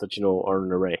names that you know are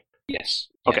an array. Yes.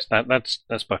 Okay. That's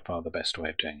by far the best way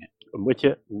of doing it. I'm with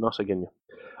you, not against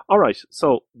you. All right,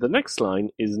 so the next line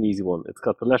is an easy one. It's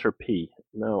got the letter P.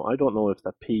 Now, I don't know if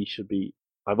that P should be...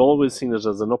 I've always seen it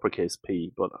as an uppercase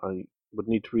P, but I would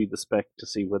need to read the spec to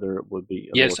see whether it would be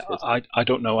a lowercase P. I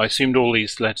don't know. I assumed all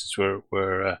these letters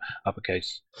were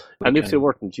uppercase. And if they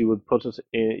weren't, you would put it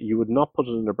in, you would not put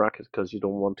it in a bracket because you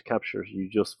don't want to capture it. You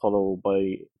just follow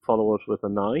it with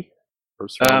an I, or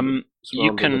surround it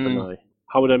with an I.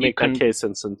 How would I make that case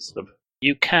insensitive?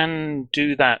 You can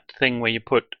do that thing where you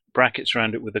put brackets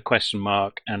around it with a question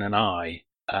mark and an I.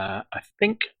 I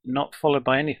think not followed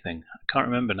by anything. I can't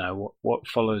remember now what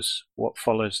follows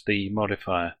the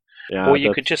modifier. Yeah, or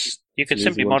you could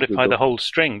simply modify the whole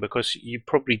string, because you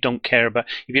probably don't care about,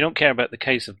 if you don't care about the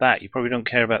case of that, you probably don't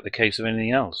care about the case of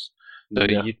anything else. So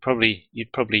you'd probably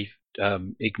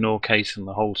ignore case in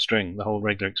the whole string, the whole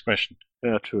regular expression.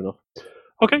 Yeah, true enough.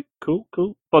 Okay, cool.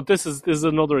 But this is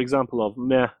another example of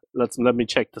let me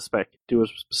check the spec. Do it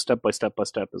step by step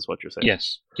is what you're saying.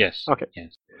 Yes. Okay.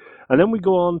 Yes. And then we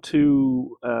go on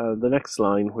to the next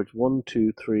line, which 1,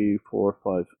 2, 3, 4,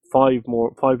 5. 5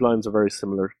 lines are very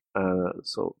similar,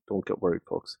 so don't get worried,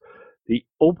 folks. The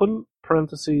open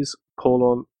parentheses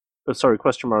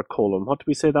question mark colon. What did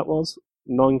we say that was?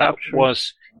 Non-capturing?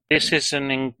 This is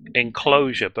an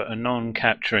enclosure, but a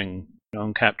non-capturing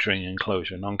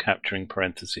enclosure, non-capturing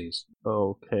parentheses.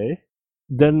 Okay.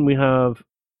 Then we have,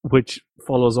 which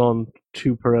follows on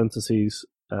 2 parentheses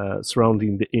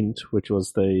surrounding the int, which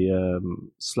was the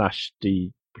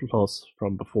 /d plus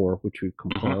from before, which we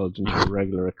compiled into a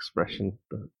regular expression.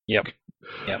 Yep.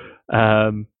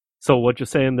 So what you're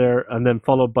saying there, and then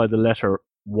followed by the letter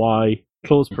Y,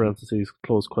 close parentheses,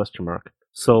 close question mark.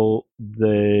 So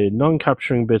the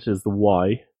non-capturing bit is the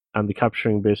Y, and the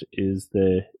capturing bit is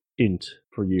the int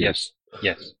for years.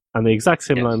 Yes. And the exact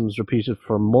same line was repeated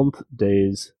for month,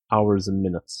 days, hours, and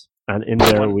minutes. And in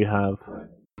there we have...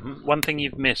 One thing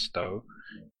you've missed, though,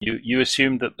 you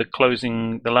assumed that the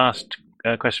last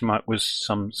question mark was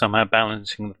somehow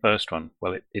balancing the first one.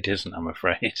 Well, it isn't, I'm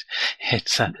afraid.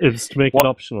 It's to make it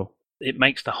optional. It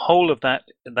makes the whole of that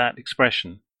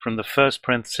expression, from the first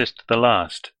parenthesis to the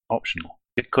last, optional.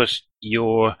 Because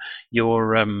your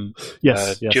duration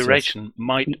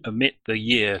might omit the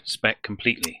year spec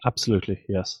completely. Absolutely,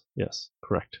 yes,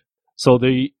 correct. So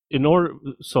a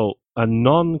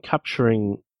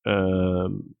non-capturing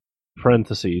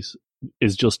parentheses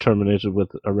is just terminated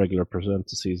with a regular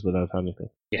parentheses without anything.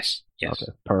 Yes.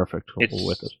 Okay, perfect. We'll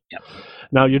with it. Yeah.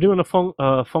 Now you're doing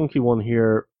a funky one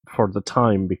here for the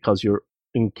time, because you're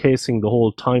encasing the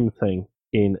whole time thing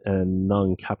in a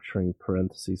non-capturing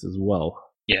parentheses as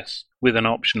well. Yes, with an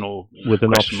optional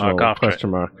question mark after.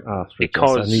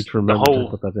 Because I need to remember to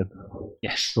put that in.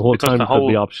 Yes, the whole time could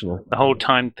be optional. The whole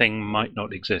time thing might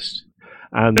not exist.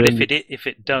 But if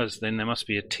it does, then there must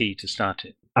be a T to start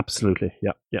it. Absolutely,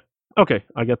 yeah. Okay,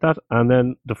 I get that. And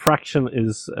then the fraction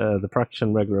is the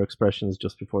fraction regular expression is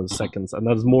just before the seconds, and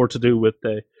that is more to do with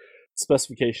the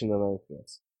specification than anything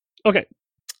else. Okay,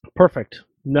 perfect.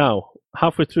 Now,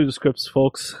 halfway through the scripts,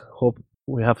 folks. Hope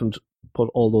we haven't put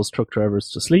all those truck drivers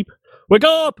to sleep. Wake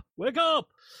up!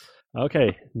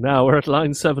 Okay, now we're at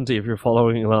line 70 if you're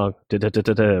following along.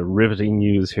 Riveting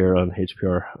news here on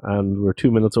HPR. And we're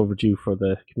 2 minutes overdue for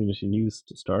the community news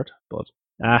to start. But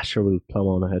sure, we'll plow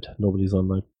on ahead. Nobody's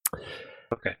online.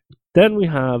 Okay. Then we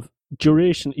have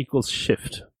duration equals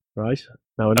shift, right?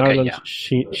 Now in Ireland,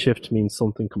 shift means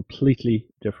something completely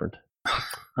different.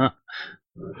 I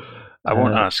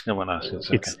won't ask.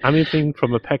 It's okay. Anything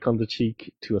from a peck on the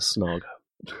cheek to a snog.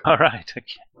 All right.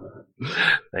 Okay.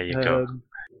 There you go.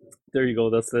 There you go.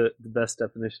 That's the best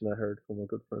definition I heard from a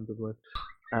good friend of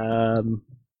mine.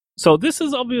 So this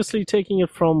is obviously taking it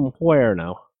from where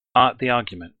now? The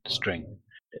argument string.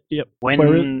 Yep.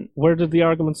 When Where did the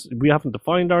arguments? We haven't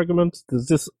defined arguments. Does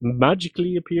this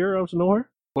magically appear out of nowhere?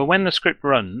 Well, when the script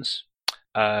runs,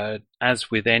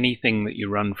 as with anything that you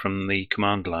run from the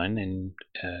command line in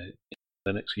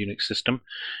Linux Unix system,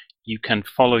 you can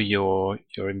follow your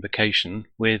invocation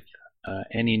with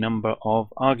any number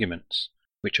of arguments,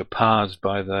 which are parsed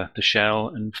by the shell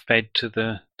and fed to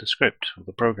the script or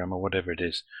the program or whatever it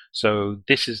is. So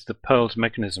this is the Perl's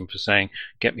mechanism for saying,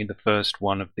 get me the first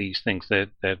one of these things.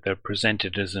 They're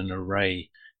presented as an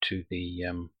array to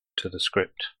the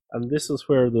script. And this is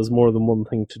where there's more than one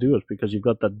thing to do it, because you've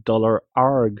got that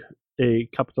 $arg, a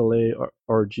capital A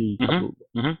or G, capital,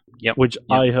 Yep. which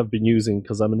I have been using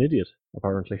because I'm an idiot,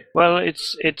 apparently. Well,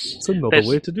 it's another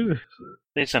way to do it.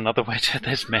 There's another way to.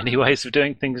 There's many ways of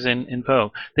doing things in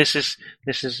Perl. This is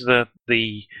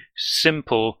the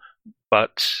simple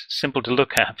to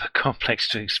look at but complex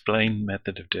to explain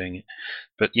method of doing it.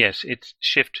 But yes, it's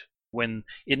shift. When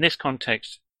in this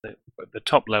context, the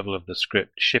top level of the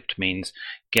script, shift means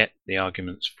get the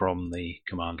arguments from the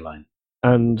command line.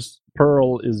 And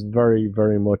Perl is very,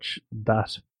 very much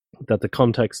that the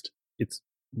context, it's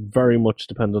very much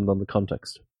dependent on the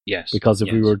context. Yes. Because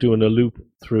if we were doing a loop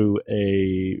through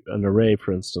an array,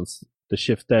 for instance, the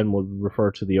shift then would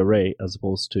refer to the array as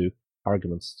opposed to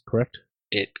arguments, correct?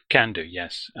 It can do,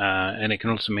 yes. And it can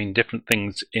also mean different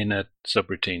things in a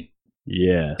subroutine.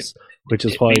 Yes. Which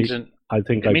is why I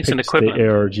think I picked the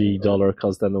ARG dollar,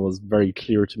 because then it was very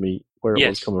clear to me where it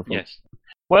was coming from. Yes.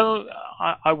 Well,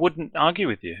 I wouldn't argue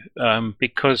with you,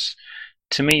 because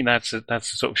to me that's a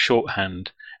sort of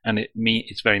shorthand, and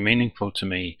it's very meaningful to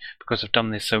me because I've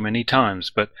done this so many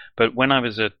times. But when I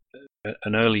was an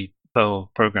early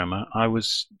Perl programmer, I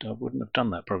wouldn't have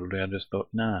done that probably. I just thought,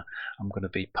 I'm going to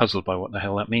be puzzled by what the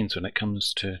hell that means when it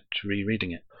comes to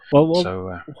rereading it. Well,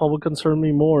 what would concern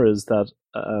me more is that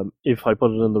if I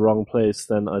put it in the wrong place,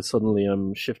 then I suddenly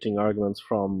am shifting arguments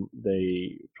from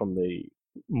the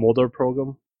mother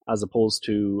program as opposed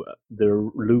to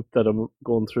the loop that I'm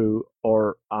going through,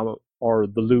 or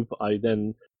the loop I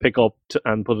then pick up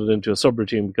and put it into a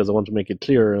subroutine because I want to make it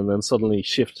clear, and then suddenly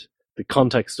the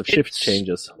context of shift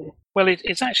changes. Well,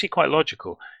 it's actually quite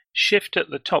logical. Shift at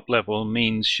the top level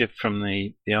means shift from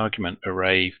the argument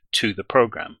array to the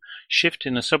program. Shift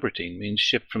in a subroutine means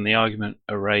shift from the argument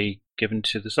array given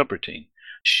to the subroutine.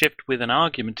 Shift with an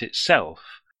argument itself,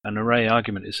 an array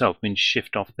argument itself, means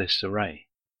shift off this array.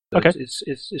 So okay.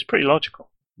 It's pretty logical.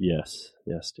 Yes,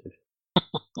 Dave.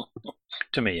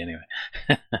 To me, anyway.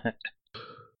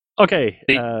 Okay,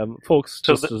 folks,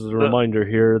 just as a reminder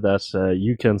here that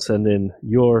you can send in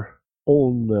your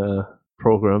own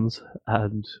programs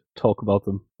and talk about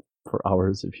them for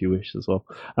hours if you wish as well.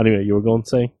 Anyway, you were going to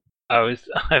say? I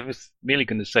was merely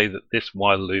going to say that this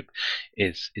while loop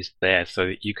is there so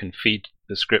that you can feed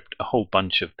the script a whole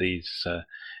bunch of these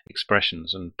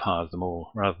expressions and parse them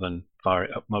all, rather than fire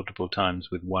it up multiple times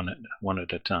with one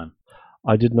at a time.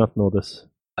 I did not know this.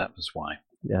 That was why.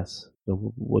 Yes, it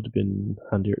would have been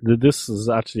handier. This is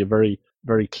actually a very,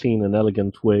 very clean and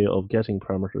elegant way of getting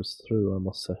parameters through, I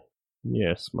must say.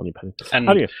 Yes, money penny.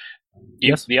 And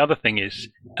yes? The other thing is,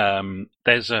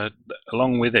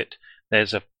 along with it,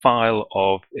 there's a file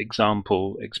of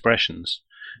example expressions.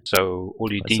 So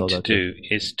all you need to do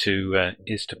is to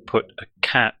put a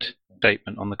cat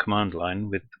statement on the command line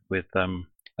with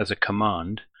as a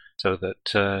command, so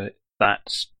that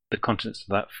that's the contents of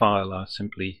that file are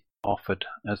simply offered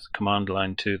as the command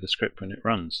line to the script when it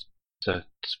runs. So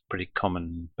it's a pretty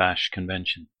common bash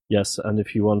convention. Yes, and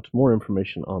if you want more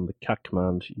information on the cat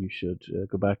command, you should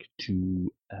go back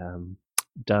to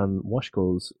Dan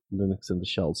Washko's Linux in the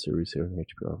Shell series here in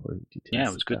HPR. Where he details yeah,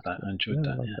 it was good. I enjoyed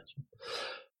that. Yeah.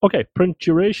 Okay, print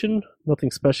duration.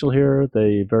 Nothing special here.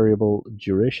 The variable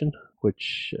duration,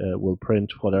 which will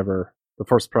print whatever the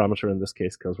first parameter in this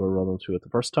case, because we're running through it the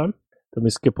first time. Then we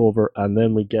skip over, and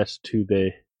then we get to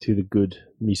the good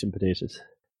meat and potatoes.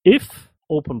 If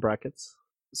open brackets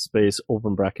space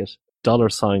open bracket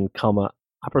 $, comma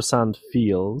ampersand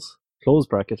fields close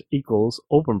bracket equals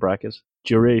open bracket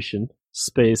duration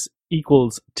space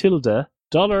equals tilde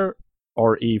 $,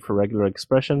 or E for regular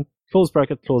expression, close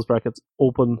brackets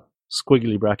open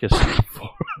squiggly bracket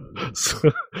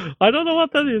so, I don't know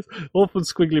what that is. Open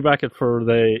squiggly bracket for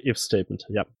the if statement.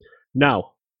 Yeah.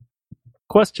 Now,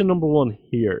 question number one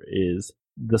here is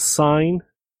the sign.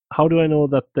 How do I know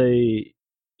that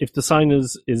if the sign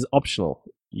is optional,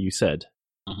 you said?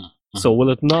 Mm-hmm. So will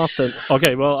it not then?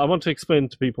 Okay, well, I want to explain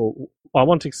to people, I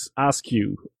want to ask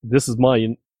you, this is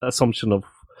my assumption of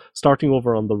starting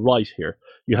over on the right here,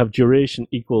 you have duration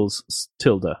equals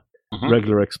tilde,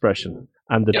 regular expression.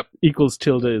 And the equals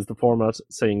tilde is the format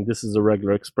saying this is a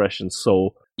regular expression.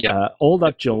 So all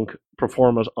that junk,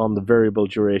 perform it on the variable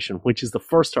duration, which is the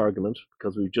first argument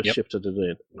because we've just shifted it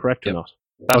in. Correct or not?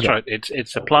 That's right.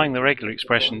 It's applying the regular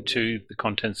expression to the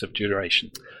contents of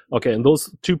duration. Okay, and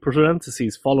those two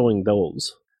parentheses following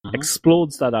those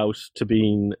explodes that out to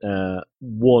being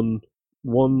what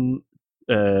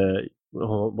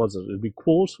was it? It'd be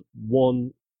quote,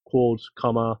 one, quote,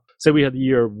 comma. Say we had the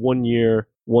year, 1 year,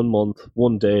 1 month,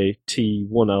 1 day, t,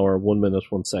 1 hour, 1 minute,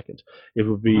 1 second. It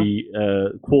would be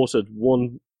quoted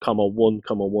 1, 1, 1,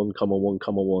 1,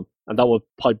 1, and that would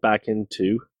pipe back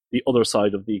into the other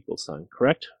side of the equal sign,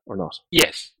 correct or not?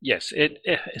 Yes, it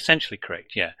essentially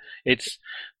correct, yeah. It's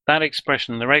that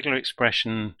expression, the regular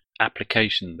expression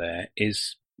application there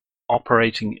is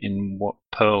operating in what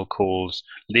Perl calls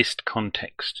list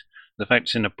context. The fact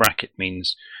it's in a bracket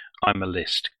means I'm a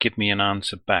list. Give me an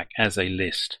answer back as a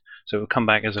list. So it will come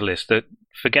back as a list.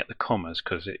 Forget the commas,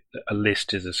 because a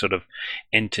list is a sort of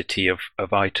entity of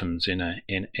items in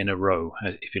a row,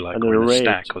 if you like, an or array. in a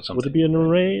stack or something. Would it be an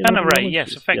array? An array,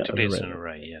 yes. Effectively, it's an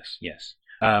array. Yes.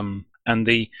 And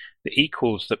the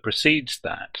equals that precedes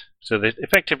that. So that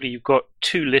effectively, you've got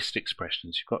two list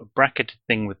expressions. You've got a bracketed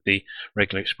thing with the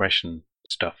regular expression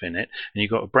stuff in it, and you've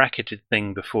got a bracketed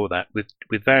thing before that with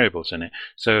variables in it.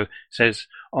 So it says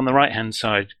on the right hand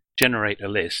side, generate a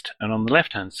list, and on the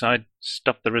left hand side,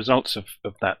 stuff the results of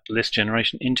that list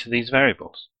generation into these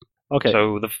variables. Okay.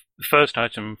 So the first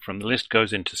item from the list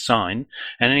goes into sign,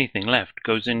 and anything left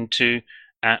goes into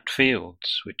at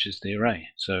fields, which is the array.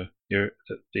 So you're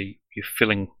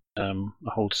filling a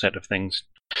whole set of things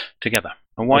together.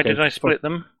 And why did I split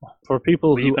them? For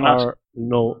people who are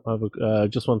I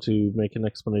just want to make an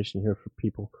explanation here for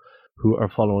people who are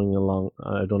following along.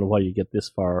 I don't know why you get this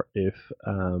far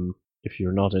if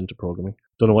you're not into programming.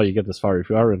 Don't know why you get this far if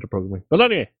you are into programming. But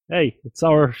anyway, hey, it's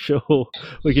our show.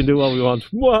 We can do what we want.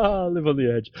 Wow, live on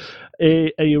the edge.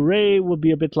 A array would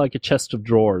be a bit like a chest of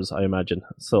drawers, I imagine.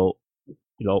 So,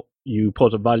 you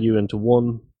put a value into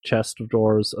one chest of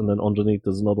drawers, and then underneath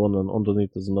there's another one, and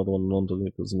underneath there's another one, and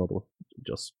underneath there's another one.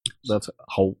 Just that's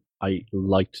how I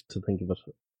liked to think of it.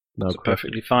 It's a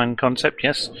perfectly fine concept,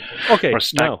 yes. Okay, or a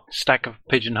stack of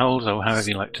pigeonholes, or however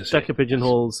you like to say. Stack of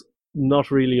pigeonholes, not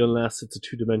really, unless it's a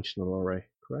two-dimensional array,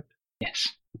 correct? Yes.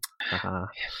 Haha.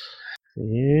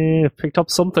 Yeah, picked up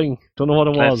something. Don't know what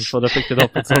it was, but I picked it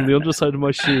up. It's on the underside of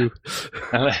my shoe.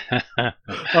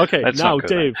 Okay, now,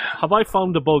 Dave, have I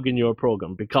found a bug in your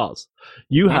program? Because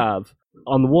you have,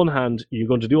 on the one hand, you're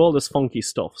going to do all this funky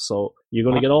stuff. So you're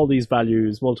going to get all these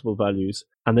values, multiple values,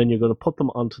 and then you're going to put them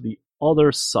onto the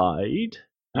other side.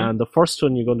 And the first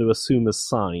one you're going to assume is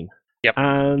sign. Yep.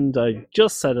 And I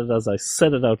just said it as I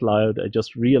said it out loud. I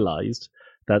just realized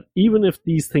that even if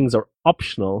these things are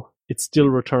optional, it still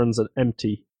returns an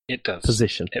empty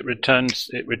position. It returns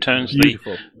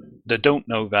the don't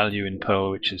know value in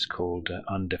Perl, which is called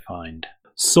undefined.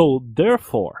 So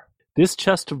therefore, this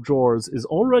chest of drawers is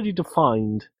already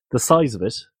defined. The size of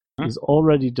it is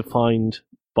already defined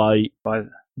by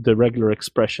the regular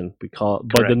expression,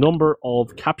 by the number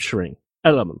of capturing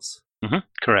elements.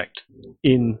 Correct.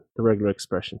 In the regular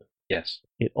expression. Yes.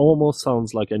 It almost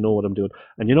sounds like I know what I'm doing.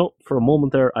 And for a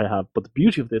moment there I have. But the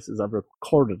beauty of this is I've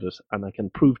recorded it, and I can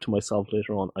prove to myself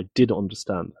later on I did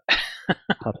understand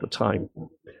at the time.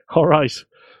 All right.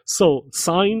 So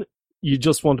sign, you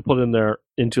just want to put in there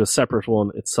into a separate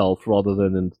one itself rather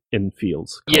than in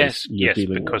fields. Yes,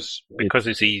 because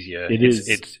it's easier.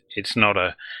 It's not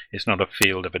a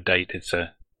field of a date. It's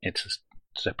a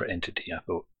separate entity, I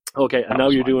thought. Okay, and now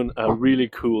you're doing a really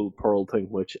cool Perl thing,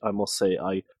 which I must say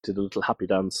I did a little happy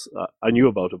dance. I knew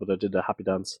about it, but I did a happy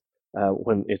dance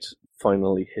when it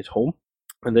finally hit home.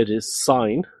 And that is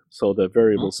sign, so the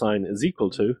variable sign is equal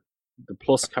to the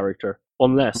plus character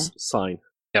unless sign.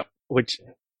 Yep. Which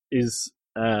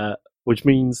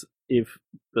means if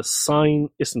the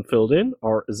sign isn't filled in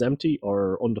or is empty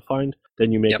or undefined,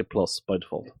 then you make it plus by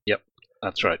default. Yep,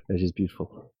 that's right. Which is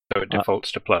beautiful. So it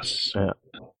defaults to plus.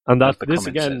 And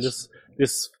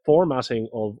this formatting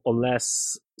of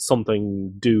unless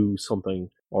something do something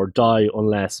or die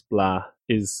unless blah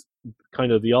is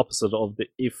kind of the opposite of the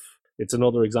if. It's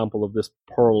another example of this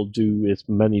Perl do it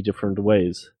many different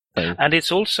ways thing. And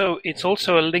it's also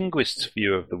a linguist's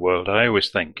view of the world, I always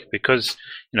think, because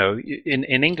in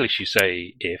English you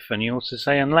say if and you also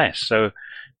say unless, so it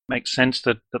makes sense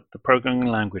that the programming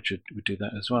language would do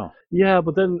that as well. Yeah,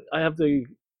 but then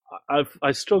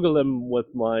I struggle then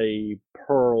with my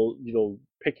Perl,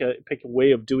 pick a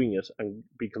way of doing it and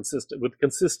be consistent with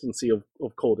consistency of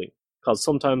coding. Because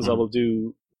sometimes I will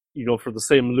do, for the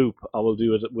same loop, I will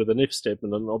do it with an if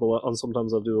statement, and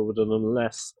sometimes I'll do it with an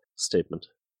unless statement.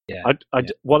 Yeah.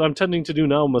 What I'm tending to do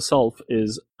now myself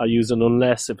is I use an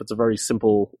unless if it's a very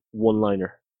simple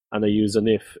one-liner, and I use an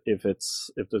if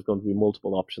there's going to be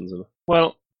multiple options in it.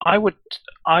 Well, I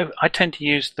tend to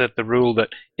use the rule that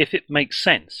if it makes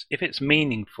sense, if it's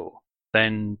meaningful,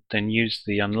 then use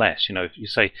the unless. If you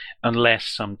say unless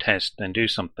some test, then do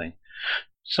something.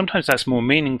 Sometimes that's more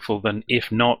meaningful than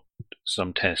if not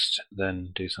some test,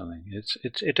 then do something.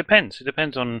 It depends. It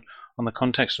depends on the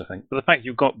context, I think. But the fact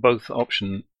you've got both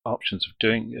options of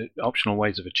doing optional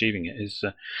ways of achieving it is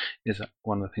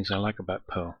one of the things I like about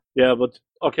Perl. Yeah, but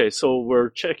okay, so we're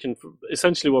checking.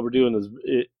 Essentially, what we're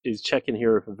doing is checking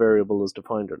here if a variable is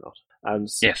defined or not. And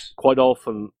yes, quite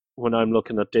often when I'm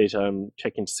looking at data, I'm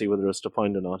checking to see whether it's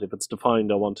defined or not. If it's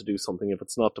defined, I want to do something. If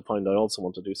it's not defined, I also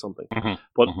want to do something.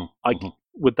 But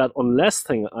with that unless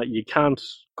thing, you can't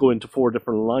go into 4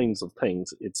 different lines of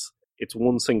things. It's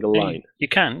one single line. You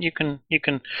can.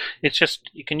 It's just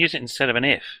you can use it instead of an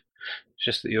if. It's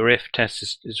just that your if test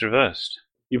is reversed.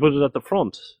 You put it at the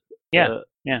front. Yeah.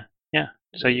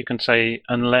 So you can say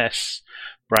unless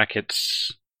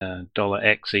brackets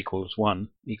 $x equals 1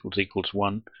 equals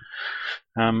 1,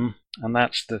 and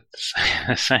that's the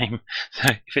same. So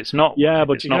if it's not,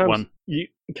 but it's not 1.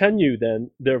 Can you then,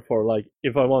 therefore, like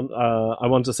if I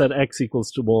want to set x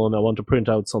equals to 1, I want to print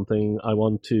out something, I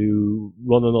want to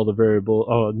run another variable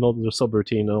or another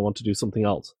subroutine, and I want to do something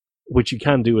else, which you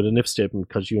can do with an if statement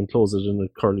because you enclose it in a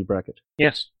curly bracket.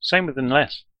 Yes, same with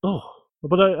unless. Oh,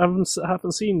 but I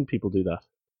haven't seen people do that.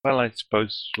 Well, I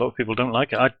suppose a lot of people don't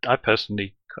like it. I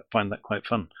personally find that quite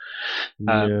fun.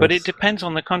 Yes. But it depends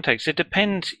on the context. It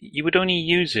depends. You would only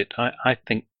use it, I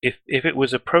think, if it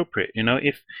was appropriate.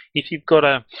 If you've got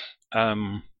a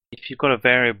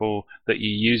variable that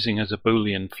you're using as a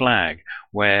Boolean flag,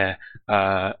 where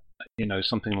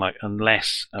something like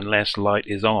unless light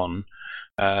is on,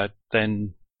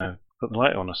 then put the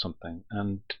light on or something.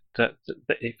 And that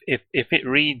if it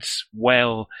reads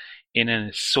well in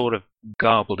a sort of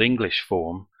garbled English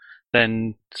form,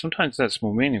 then sometimes that's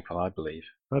more meaningful, I believe.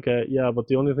 Okay, yeah, but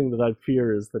the only thing that I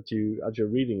fear is that as you're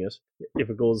reading it, if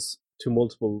it goes to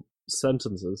multiple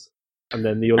sentences, and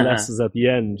then the unless is at the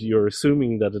end, you're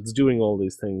assuming that it's doing all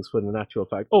these things, when in actual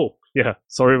fact, oh, yeah,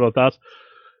 sorry about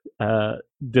that,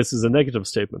 this is a negative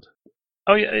statement.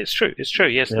 Oh yeah, it's true.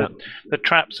 Yes, yeah. The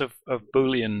traps of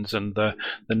Booleans and the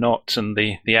nots and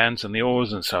the ands and the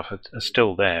ors and stuff are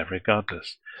still there,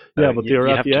 regardless. Yeah, but they're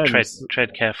at the end. You have to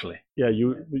tread carefully. Yeah,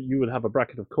 you would have a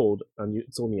bracket of code, and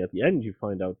it's only at the end you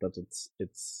find out that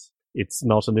it's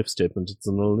not an if statement; it's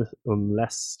an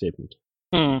unless statement.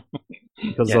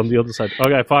 Because yes. On the other side,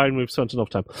 okay, fine, we've spent enough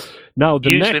time. Now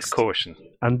the Use next, with caution,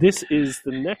 and this is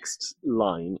the next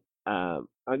line.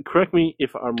 And correct me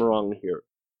if I'm wrong here.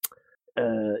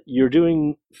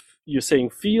 You're saying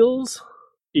fields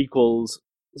equals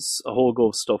a whole go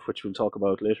of stuff which we'll talk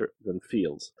about later than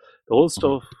fields. The whole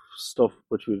stuff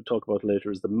which we'll talk about later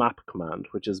is the map command,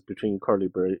 which is between curly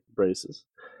braces,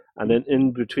 and then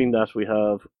in between that we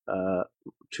have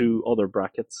 2 other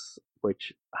brackets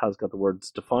which has got the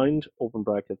words defined open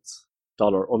brackets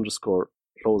 $_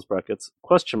 close brackets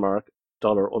question mark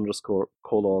 $_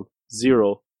 colon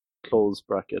 0 close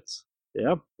brackets.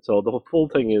 Yeah, so the full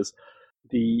thing is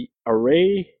the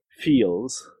array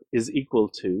fields is equal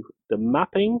to the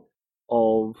mapping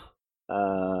of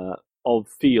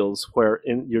fields where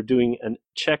you're doing a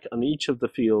check on each of the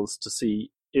fields to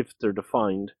see if they're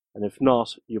defined, and if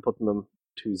not, you're putting them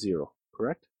to 0.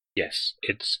 Correct? Yes,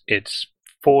 it's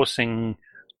forcing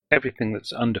everything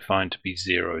that's undefined to be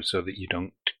 0, so that you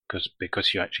don't,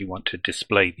 because you actually want to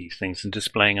display these things, and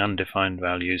displaying undefined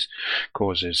values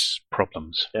causes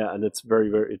problems. Yeah, and it's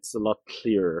it's a lot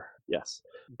clearer. Yes,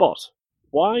 but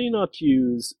why not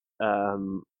use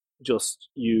just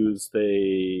use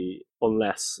the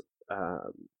unless,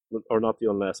 or not the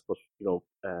unless, but the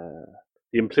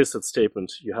implicit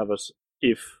statement. You have it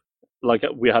if, like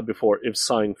we had before, if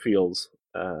sign fields,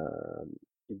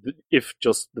 if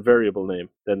just the variable name,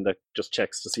 then that just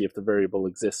checks to see if the variable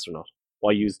exists or not.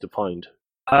 Why use defined?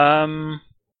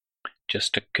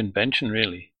 Just a convention,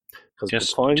 really. Because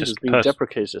defined is being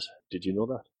deprecated. Did you know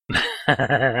that?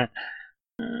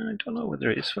 I don't know whether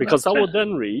it is. Because that would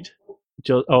then read.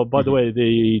 By the way,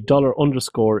 the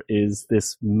 $_ is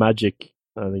this magic,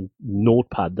 I think,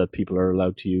 notepad that people are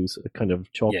allowed to use, a kind of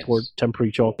chalkboard,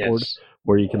 temporary chalkboard,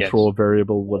 where you can throw a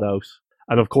variable without.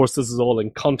 And of course, this is all in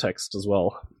context as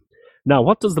well. Now,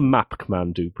 what does the map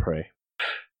command do, pray?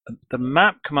 The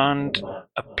map command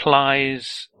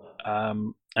applies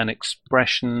an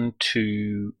expression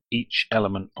to each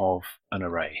element of an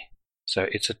array. So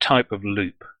it's a type of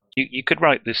loop. You could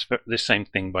write this same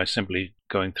thing by simply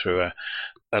going through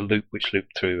a loop which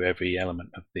looped through every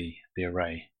element of the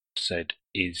array. Said,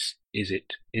 is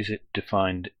it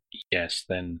defined? Yes,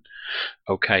 then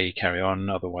okay, carry on.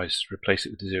 Otherwise, replace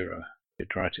it with 0.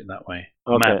 You'd write it that way.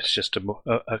 Okay. Map's just a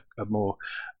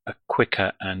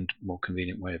quicker and more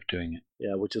convenient way of doing it.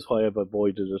 Yeah, which is why I've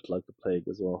avoided it like the plague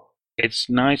as well. It's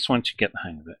nice once you get the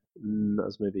hang of it.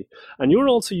 As maybe. And you're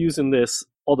also using this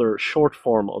other short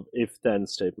form of if-then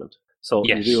statement. So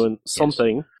Yes. you're doing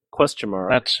something, question mark.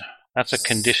 That's a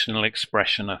conditional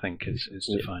expression, I think, is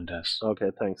defined as. Okay,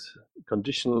 thanks.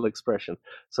 Conditional expression.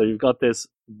 So you've got this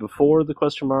before the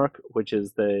question mark, which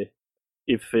is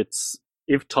if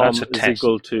Tom is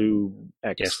equal to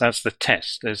X. Yes, that's the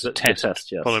test. There's a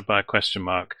test, yes. followed by a question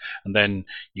mark, and then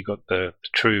you got the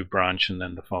true branch and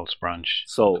then the false branch.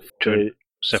 So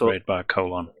separated by a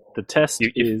colon. The test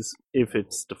is if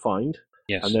it's defined.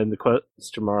 Yes. And then the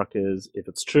question mark is if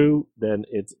it's true, then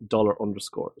it's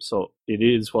 $_. So it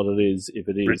is what it is if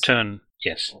it is. Return,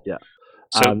 yes. Yeah.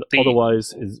 So and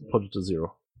otherwise is put it to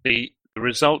 0. The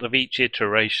result of each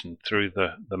iteration through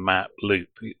the map loop,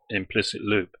 implicit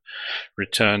loop,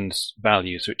 returns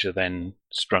values which are then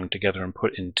strung together and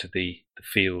put into the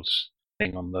fields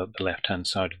thing on the left-hand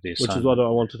side of the assignment. Which is what I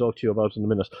want to talk to you about in a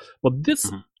minute. But this,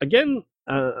 again,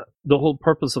 the whole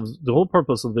purpose of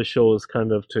this show is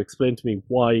kind of to explain to me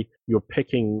why you're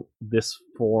picking this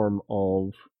form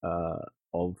of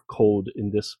code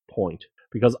in this point.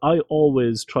 Because I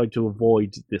always try to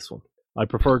avoid this one. I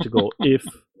prefer to go if,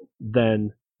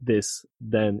 then, this,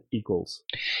 then equals.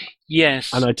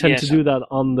 Yes. And I tend to do that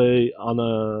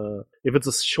if it's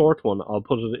a short one, I'll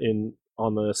put it in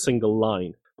on a single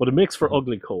line. But it makes for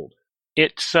ugly code.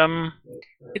 It's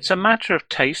a matter of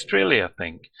taste, really. I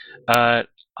think the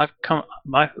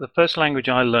first language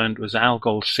I learned was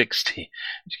Algol 60,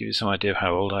 to give you some idea of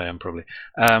how old I am, probably.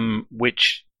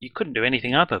 Which you couldn't do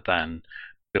anything other than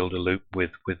build a loop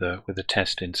with a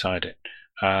test inside it,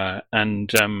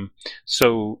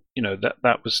 so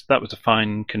that was a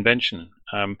fine convention.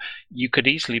 You could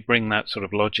easily bring that sort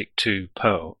of logic to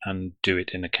Perl and do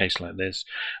it in a case like this.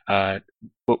 But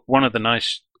one of the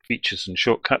nice features and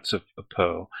shortcuts of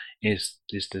Perl is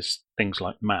this things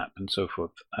like map and so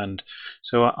forth. And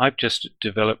so I've just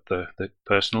developed the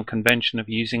personal convention of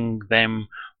using them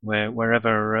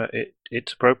wherever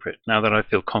it's appropriate. Now that I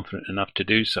feel confident enough to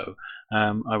do so,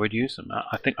 I would use them.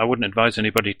 I think I wouldn't advise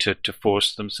anybody to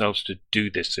force themselves to do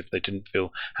this if they didn't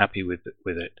feel happy with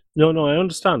it. No, I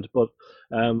understand. But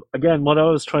again, what I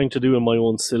was trying to do in my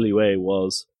own silly way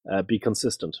was be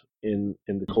consistent in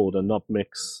the code and not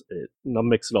mix it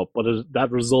up. But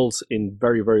that results in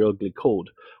very, very ugly code.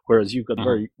 Whereas you've got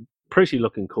very pretty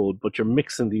looking code, but you're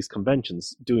mixing these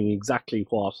conventions, doing exactly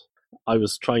what I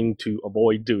was trying to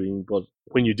avoid doing. But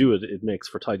when you do it, it makes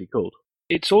for tidy code.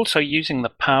 It's also using the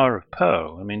power of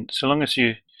Perl. I mean, so long as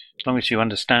you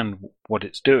understand what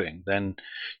it's doing, then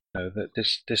that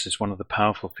this is one of the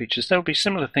powerful features. There'll be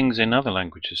similar things in other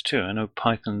languages too. I know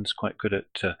Python's quite good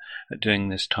at doing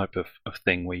this type of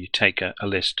thing where you take a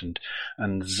list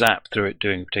and zap through it,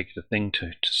 doing a particular thing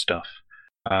to stuff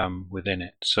within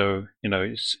it. So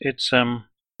it's a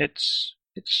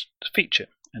feature,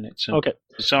 and it's a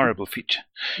desirable feature.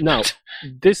 Now,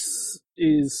 this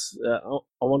is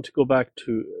I want to go back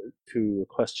to a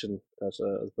question that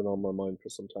has been on my mind for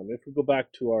some time. If we go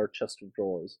back to our chest of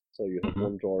drawers, so you have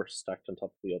one drawer stacked on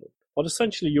top of the other. What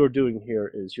essentially you're doing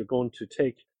here is you're going to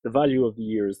take the value of the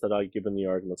years that I give in the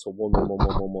argument, so 1, 1, 1,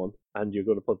 1, 1, 1, and you're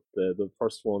going to put the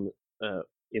first one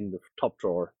in the top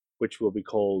drawer, which will be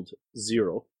called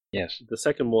 0. Yes. The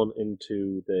second one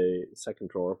into the second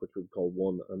drawer, which we call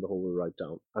 1, and the whole way right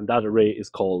down. And that array is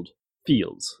called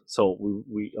fields. So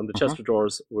we on the chest of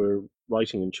drawers, we're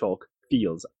writing in chalk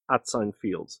fields, @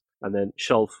 fields, and then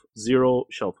shelf 0,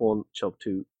 shelf 1, shelf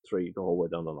 2, 3, the whole way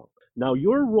down along. Now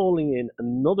you're rolling in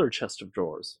another chest of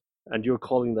drawers, and you're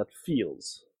calling that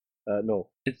fields. No,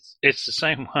 it's the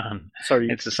same one. Sorry,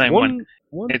 it's the same one.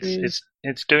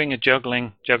 It's doing a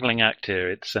juggling act here.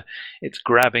 It's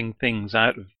grabbing things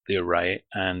out of the array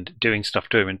and doing stuff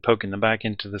to them and poking them back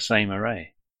into the same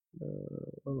array.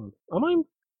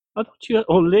 I thought you had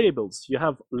labels. You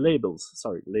have labels.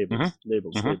 Sorry, labels.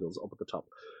 Labels up at the top.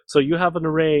 So you have an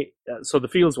array. So the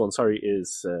fields one,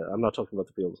 is I'm not talking about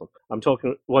the fields one. I'm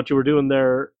talking what you were doing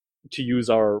there. To use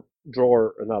our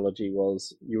drawer analogy,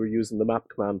 was you were using the map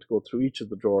command to go through each of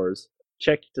the drawers,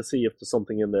 check to see if there's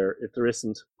something in there. If there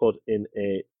isn't, put in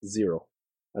a 0,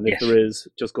 and if there is,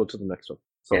 just go to the next one.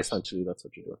 So essentially, that's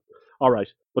what you're doing. All right.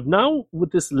 But now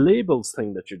with this labels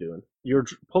thing that you're doing, you're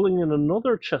pulling in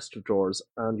another chest of drawers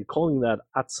and you're calling that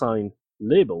 @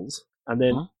 labels. And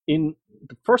then in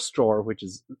the first drawer, which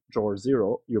is drawer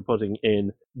 0, you're putting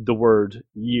in the word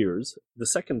years. The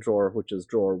second drawer, which is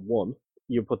drawer 1,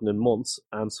 you're putting in months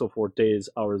and so forth, days,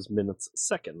 hours, minutes,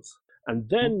 seconds. And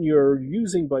then you're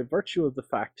using, by virtue of the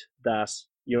fact that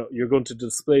you're going to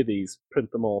display these,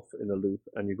 print them off in a loop,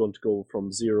 and you're going to go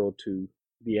from 0 to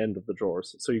the end of the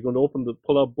drawers. So you're going to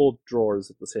pull out both drawers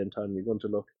at the same time. You're going to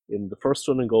look in the first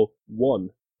one and go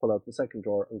 1, pull out the second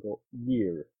drawer and go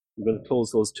year. You're going to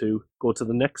close those two, go to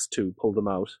the next two, pull them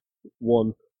out,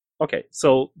 1. Okay,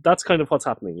 so that's kind of what's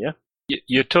happening, yeah?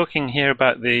 You're talking here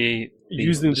about the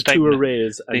using the two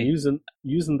arrays and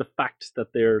using the fact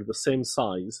that they're the same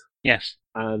size. Yes.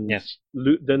 And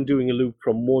then doing a loop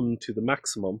from 1 to the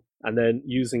maximum, and then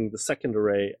using the second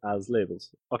array as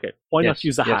labels. Okay, why not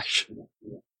use a hash?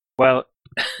 Well,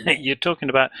 you're talking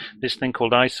about this thing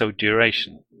called ISO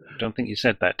duration. I don't think you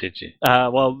said that, did you?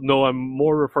 Well, no, I'm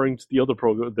more referring to the other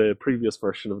program, the previous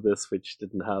version of this, which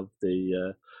didn't have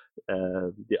the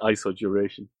ISO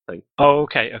duration thing. Oh,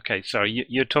 okay. Sorry,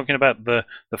 you're talking about the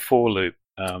for loop.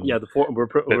 The for.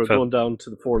 We're going down to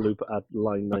the for loop at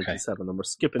line 97, and we're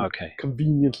skipping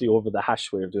conveniently over the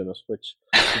hash way of doing it, which,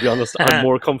 to be honest, I'm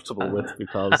more comfortable with,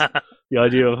 because the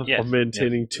idea of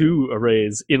maintaining two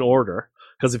arrays in order.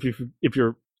 Because if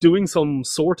you're doing some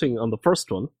sorting on the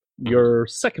first one, your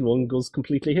second one goes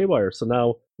completely haywire. So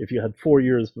now, if you had 4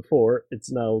 years before,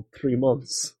 it's now 3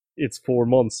 months. It's 4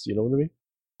 months. Do you know what I mean?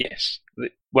 Yes.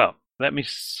 Well, let me.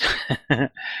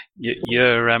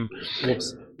 You're. Let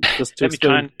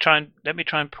me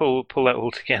try and pull that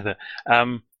all together.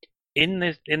 In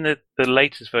the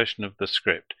latest version of the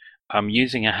script, I'm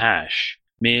using a hash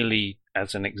merely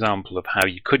as an example of how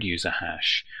you could use a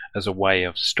hash as a way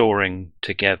of storing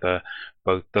together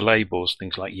both the labels,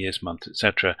 things like years, months,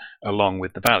 etc., along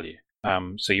with the value.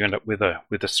 So you end up with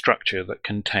a structure that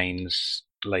contains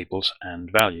labels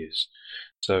and values.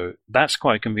 So that's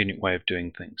quite a convenient way of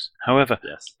doing things. However,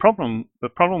 the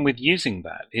problem with using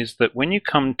that is that when you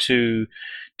come to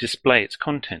display its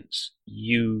contents,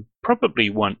 you probably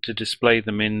want to display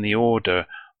them in the order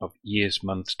of years,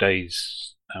 months,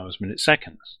 days, hours, minutes,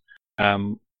 seconds.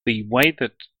 The way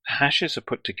that hashes are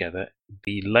put together,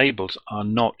 the labels are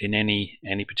not in any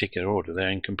particular order.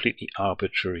 They're in completely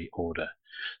arbitrary order.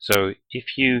 So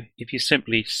if you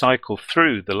simply cycle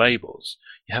through the labels,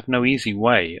 you have no easy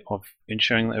way of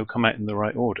ensuring that it will come out in the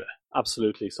right order.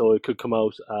 Absolutely. So it could come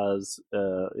out as,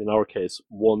 in our case,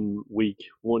 1 week,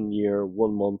 1 year,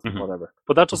 1 month, whatever.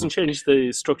 But that doesn't change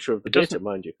the structure of the data,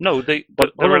 mind you. No, the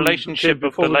relationship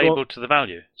of the label to the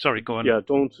value. Sorry, go on. Yeah,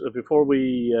 before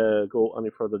we go any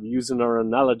further, using our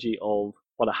analogy of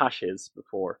what a hash is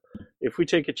before, if we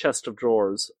take a chest of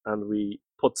drawers and we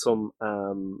put some,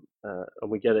 and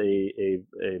we get a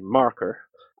marker,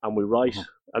 and we write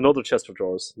another chest of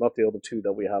drawers, not the other two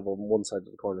that we have on one side of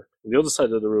the corner. On the other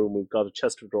side of the room, we've got a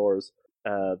chest of drawers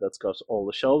that's got all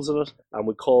the shelves in it, and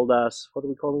we call that, what are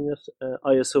we calling it?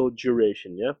 ISO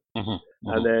duration, yeah?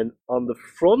 And then on the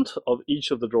front of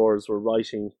each of the drawers, we're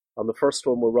writing, on the first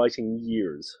one, we're writing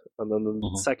years. And then on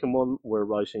the second one, we're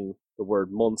writing the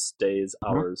word months, days,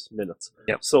 hours, minutes.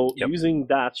 So using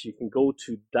that, you can go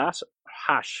to that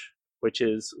hash, which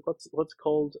is what's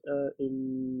called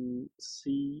in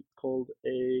C, called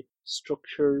a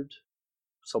structured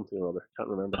something or other. Can't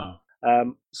remember.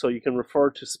 So you can refer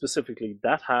to specifically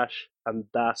that hash and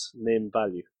that name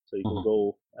value. So you can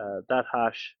go that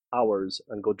hash hours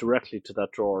and go directly to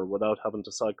that drawer without having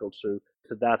to cycle through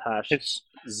to that hash. It's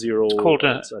 0. It's called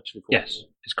actually 4. Yes.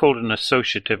 It's called an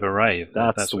associative array.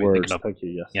 That's the word. Thank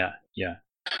you. Yes. Yeah.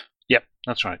 Yep.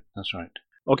 That's right.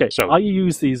 Okay, so I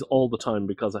use these all the time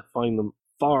because I find them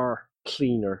far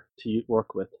cleaner to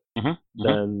work with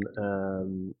than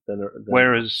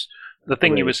whereas the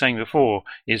thing you were saying before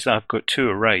is that I've got two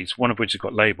arrays, one of which has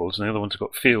got labels and the other one's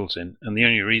got fields in, and the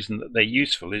only reason that they're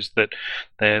useful is that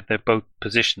they're both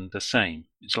positioned the same.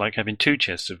 It's like having two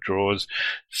chests of drawers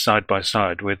side by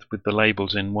side with the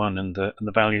labels in one and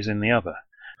the values in the other.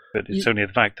 But it's only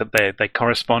the fact that they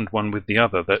correspond one with the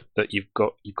other that you've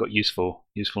got useful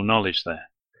knowledge there.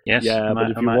 Yes. Yeah,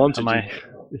 but if you wanted to,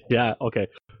 yeah, okay.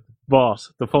 But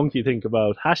the funky thing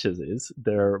about hashes is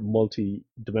they're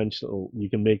multi-dimensional. You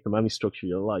can make them any structure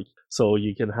you like. So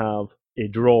you can have a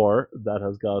drawer that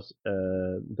has got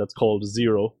that's called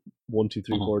 0, 1, 2,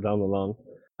 3, 4 down along,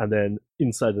 and then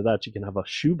inside of that you can have a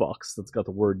shoebox that's got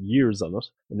the word years on it,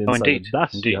 and inside of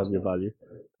that you have your value,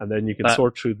 and then you can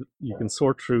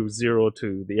sort through 0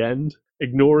 to the end,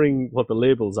 ignoring what the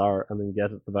labels are, and then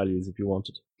get at the values if you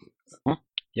wanted.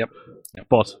 Yep.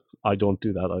 But I don't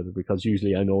do that either, because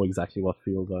usually I know exactly what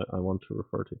field I want to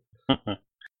refer to.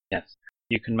 Yes,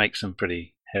 you can make some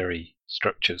pretty hairy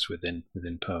structures within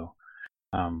Perl.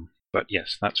 But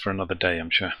yes, that's for another day, I'm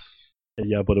sure.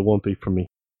 Yeah, but it won't be for me.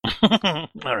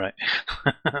 All right.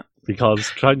 Because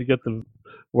trying to get them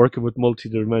working with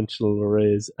multi-dimensional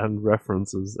arrays and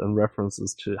references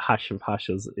to hash of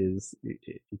hashes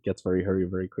it gets very hairy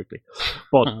very quickly.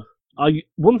 But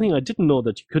one thing I didn't know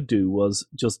that you could do was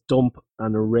just dump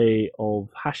an array of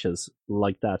hashes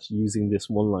like that using this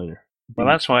one-liner. Well,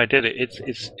 that's why I did it.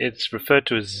 It's referred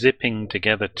to as zipping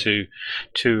together two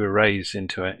arrays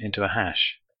into a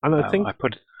hash. And I think I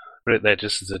put it there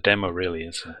just as a demo,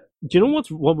 really. Do you know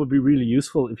what would be really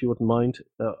useful, if you wouldn't mind,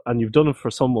 and you've done it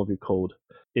for some of your code,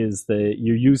 is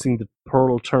you're using the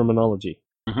Perl terminology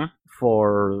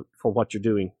for what you're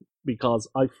doing, because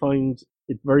I find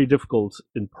it very difficult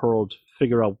in Perl to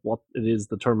figure out what it is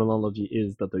the terminology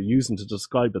is that they're using to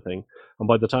describe a thing. And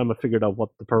by the time I figured out what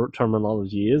the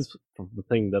terminology is for the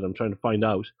thing that I'm trying to find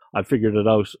out, I figured it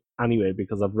out anyway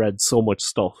because I've read so much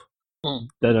stuff.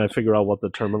 Then I figure out what the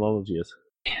terminology is.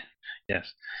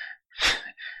 Yes.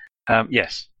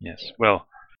 Yes. Well,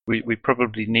 we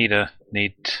probably need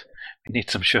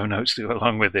some show notes to go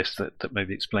along with this that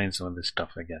maybe explain some of this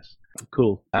stuff, I guess.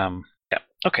 Cool. Yeah.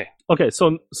 Okay. Okay.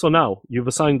 So now you've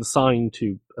assigned the sign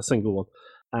to a single one,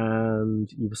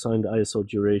 and you've assigned ISO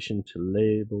duration to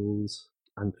labels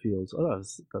and fields. Oh,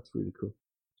 that's really cool.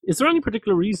 Is there any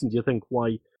particular reason, do you think,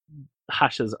 why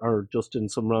hashes are just in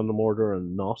some random order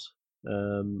and not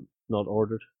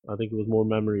ordered? I think it was more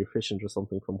memory efficient or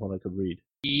something from what I could read.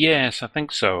 Yes, I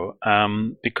think so.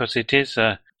 Because it is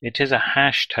a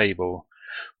hash table,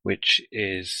 which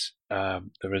is the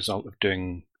result of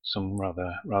doing some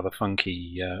rather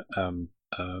funky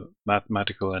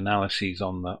mathematical analyses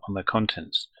on the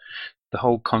contents. The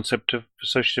whole concept of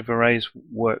associative arrays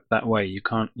work that way. You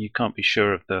can't be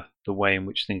sure of the way in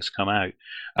which things come out.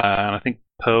 And I think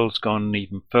Perl's gone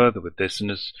even further with this and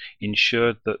has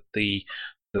ensured that the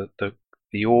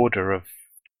order of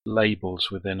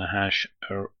labels within a hash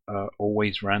are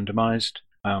always randomized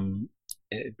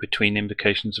between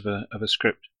invocations of a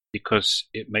script, because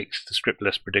it makes the script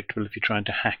less predictable if you're trying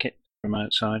to hack it from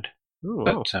outside. Oh,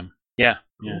 wow. But yeah.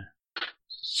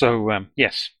 So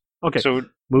yes. Okay. So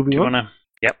moving on.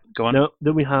 Yep. Go on. Now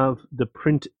then we have the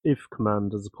printf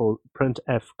command,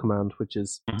 which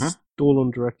is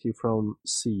stolen directly from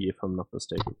C, if I'm not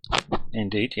mistaken.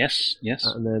 Indeed. Yes.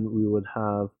 And then we would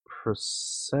have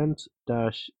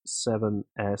 %-7s :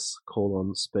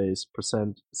 space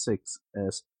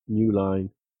 %6s new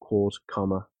line quote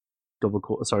comma double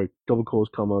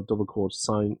quote comma double quote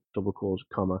sign double quote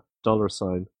comma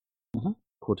 $sign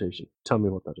quotation. Tell me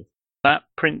what that is. That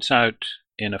prints out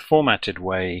in a formatted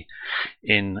way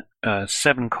in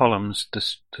 7 columns the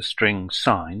string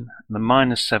sign. The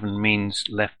 -7 means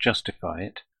left justify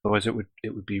it, otherwise it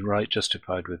would be right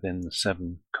justified within the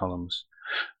 7 columns.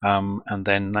 And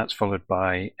then that's followed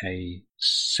by a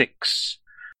 6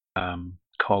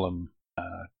 column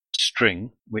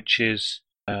string, which is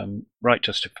right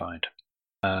justified.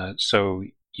 So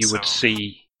you would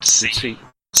see.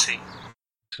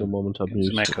 The moment I've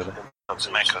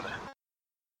Some echo there.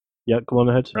 Yeah, go on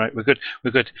ahead. Right, we're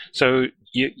good. So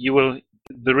you will.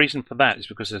 The reason for that is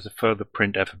because there's a further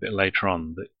printf a bit later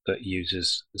on that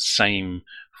uses the same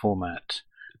format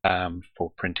for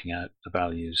printing out the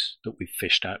values that we've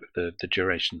fished out with the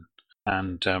duration,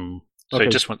 and so okay,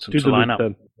 it just wants them to line up.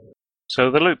 Then.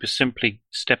 So the loop is simply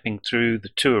stepping through the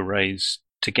two arrays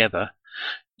together,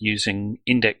 using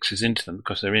indexes into them,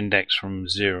 because they're indexed from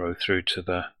 0 through to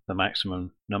the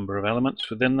maximum number of elements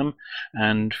within them.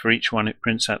 And for each one, it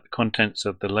prints out the contents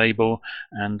of the label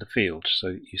and the field. So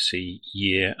you see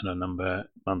year and a number,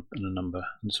 month and a number,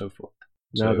 and so forth.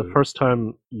 Now, the first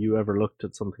time you ever looked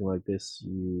at something like this,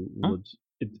 you would.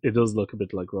 It does look a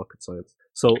bit like rocket science.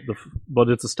 So, but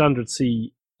it's a standard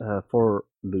C for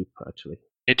loop, actually.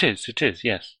 It is.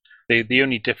 Yes. The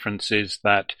only difference is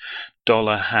that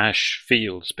 $hash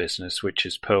fields business, which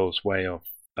is Perl's way of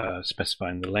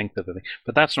specifying the length of the thing.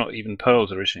 But that's not even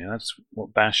Perl's originally. That's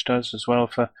what Bash does as well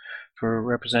for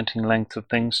representing length of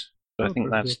things. So I think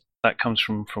that comes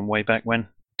from way back when.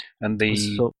 And the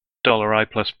 $I++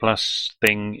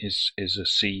 thing is a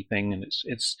C thing, and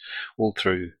it's all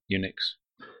through Unix.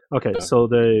 Okay, so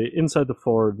inside the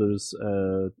for, there's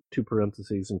 2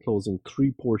 parentheses enclosing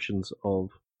 3 portions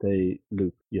of the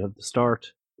loop. You have the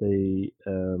start, the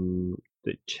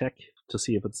check to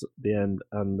see if it's the end,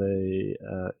 and the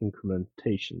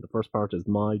incrementation. The first part is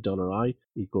my $I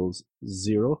equals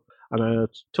 0, and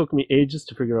it took me ages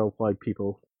to figure out why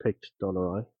people picked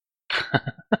 $I.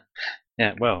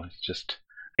 Yeah, well, it's just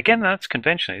again that's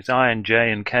conventional. It's I and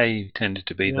J and K tended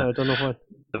to be I don't know why.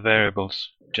 the variables.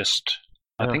 Just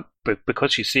I think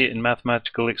because you see it in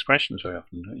mathematical expressions very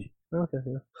often, don't you? Okay,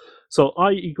 yeah. So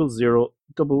I equals 0,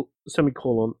 double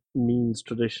semicolon means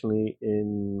traditionally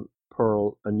in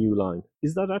Perl a new line.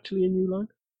 Is that actually a new line?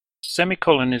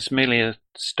 Semicolon is merely a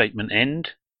statement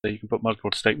end, so you can put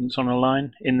multiple statements on a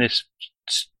line. In this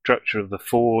structure of the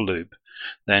for loop,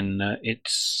 then it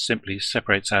simply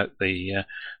separates out the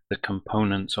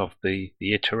components of the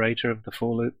iterator of the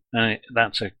for loop.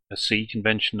 That's a C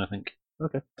convention, I think.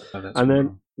 Okay. So and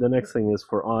then the next thing is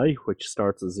for I, which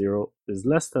starts as 0, is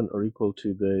less than or equal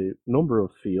to the number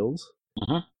of fields.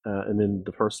 And then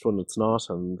the first one it's not,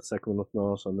 and the second one it's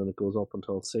not, and then it goes up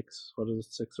until 6. What is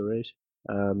it, 6 or 8?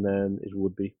 And then it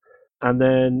would be. And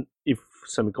then if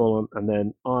semicolon, and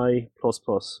then I plus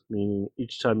plus, meaning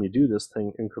each time you do this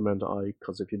thing, increment I,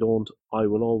 because if you don't, I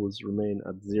will always remain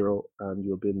at 0, and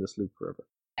you'll be in this loop forever.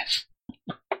 Yes,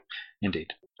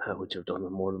 indeed. Which I've done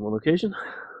on more than one occasion.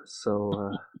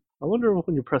 So I wonder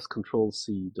when you press Control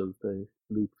C, does the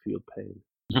loop feel pain?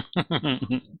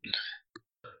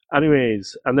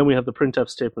 Anyways, and then we have the printf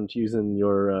statement using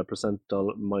your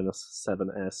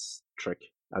 %-7s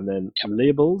trick, and then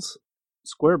labels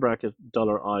square bracket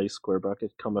 $I square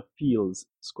bracket comma fields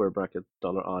square bracket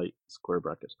 $I square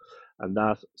bracket, and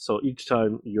that so each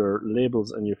time your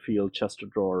labels and your field chest of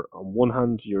drawer, on one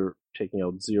hand you're taking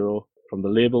out 0 from the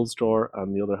labels drawer,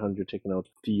 and the other hand you're taking out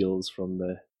fields from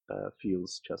the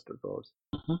fields chest of drawers.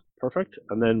 Perfect.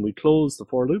 And then we close the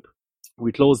for loop.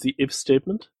 We close the if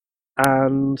statement.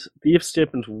 And the if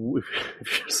statement, if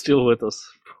you're still with us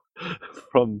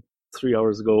from 3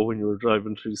 hours ago when you were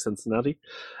driving through Cincinnati,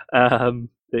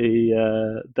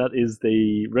 that is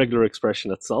the regular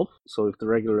expression itself. So if the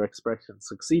regular expression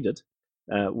succeeded,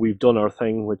 we've done our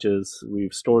thing, which is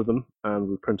we've stored them and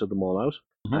we've printed them all out.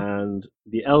 And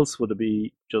the else would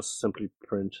be just simply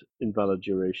print invalid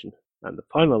duration. And the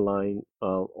final line,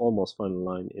 almost final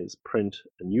line, is print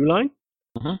a new line.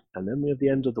 And then we have the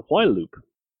end of the while loop.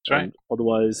 That's right.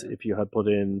 Otherwise, if you had put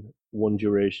in one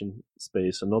duration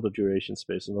space, another duration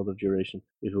space, another duration,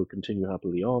 it will continue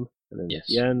happily on. And then at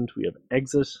the end, we have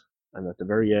exit. And at the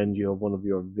very end, you have one of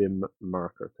your Vim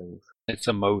marker things. It's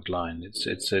a mode line.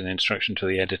 It's an instruction to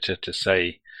the editor to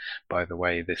say, by the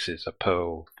way, this is a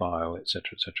Perl file,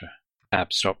 etc., etc.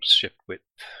 Tab stops, shift width,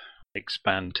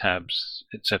 expand tabs,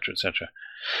 etc., etc.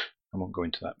 I won't go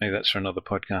into that. Maybe that's for another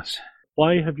podcast.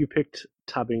 Why have you picked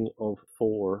tabbing of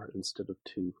 4 instead of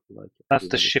 2? That's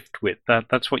the shift width.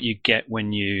 That's what you get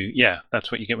when you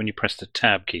press the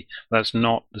tab key. That's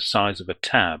not the size of a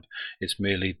tab. It's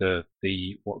merely the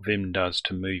what Vim does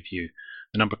to move you,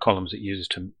 the number of columns it uses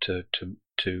to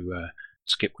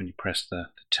skip when you press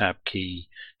the tab key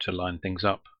to line things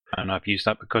up. And I've used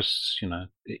that because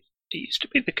it used to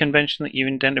be the convention that you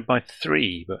indented by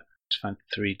 3, but I just found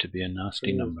 3 to be a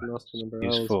nasty number.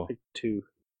 Use 4. Pick 2.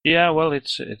 Yeah, well,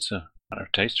 it's a matter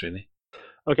of taste, really.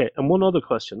 Okay, and one other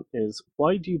question is,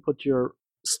 why do you put your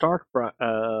start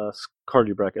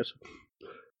curly bracket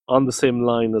on the same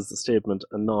line as the statement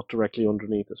and not directly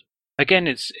underneath it? Again,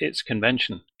 it's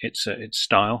convention. It's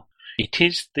style. It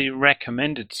is the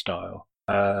recommended style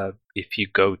if you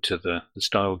go to the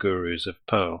style gurus of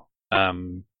Perl.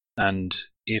 And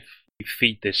if you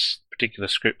feed this particular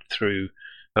script through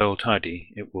Perl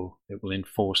Tidy, it will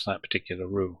enforce that particular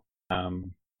rule.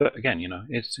 But again,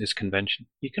 it's convention.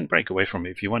 You can break away from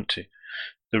it if you want to.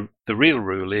 The real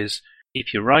rule is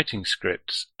if you're writing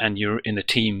scripts and you're in a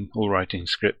team all writing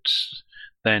scripts,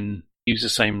 then use the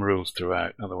same rules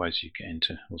throughout. Otherwise, you get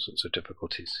into all sorts of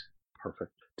difficulties.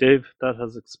 Perfect. Dave, that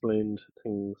has explained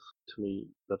things to me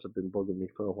that have been bugging me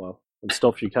for a while, and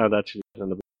stuff you can't actually get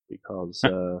in a book because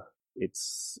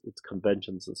it's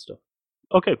conventions and stuff.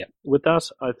 Okay, With that,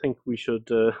 I think we should.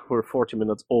 We're 40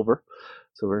 minutes over,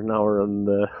 so we're an hour and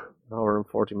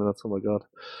 40 minutes. Oh my god!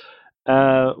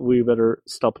 We better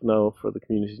stop now for the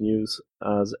community news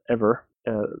as ever.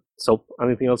 So,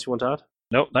 anything else you want to add?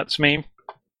 No, that's me.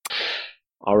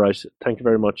 All right, thank you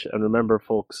very much. And remember,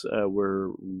 folks,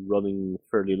 we're running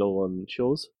fairly low on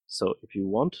shows, so if you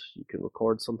want, you can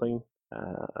record something.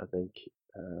 I think,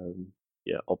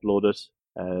 upload it.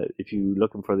 If you're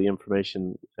looking for the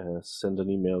information, send an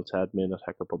email to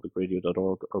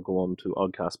admin@hackerpublicradio.org or go on to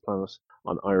Oddcast Planet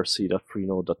on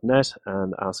irc.freenode.net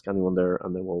and ask anyone there,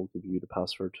 and then we'll give you the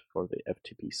password for the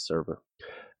FTP server.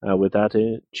 With that,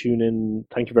 tune in.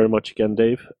 Thank you very much again,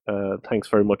 Dave. Thanks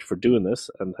very much for doing this,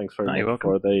 and thanks very much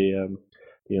for the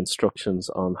instructions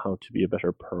on how to be a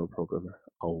better Perl programmer.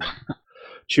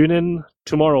 Tune in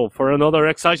tomorrow for another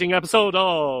exciting episode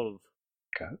of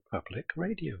Public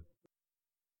Radio.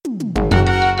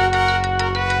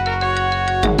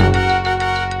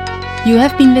 You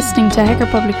have been listening to Hacker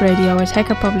Public Radio at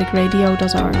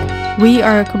hackerpublicradio.org. We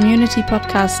are a community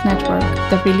podcast network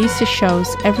that releases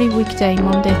shows every weekday,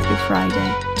 Monday through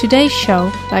Friday. Today's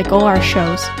show, like all our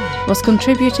shows, was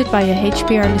contributed by a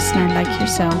HPR listener like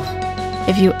yourself.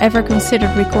 If you ever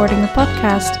considered recording a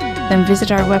podcast, then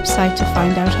visit our website to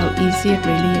find out how easy it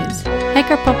really is.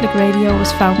 Hacker Public Radio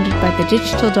was founded by the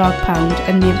Digital Dog Pound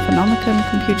and the Infonomicon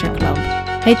Computer Club.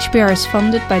 HPR is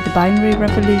funded by the Binary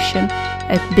Revolution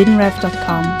at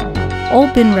binrev.com. All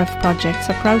BinRev projects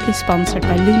are proudly sponsored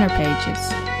by Lunar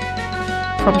Pages.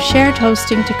 From shared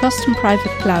hosting to custom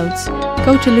private clouds,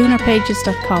 go to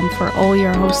lunarpages.com for all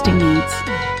your hosting needs.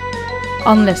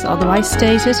 Unless otherwise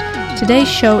stated, today's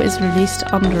show is released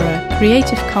under a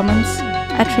Creative Commons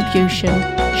Attribution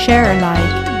Share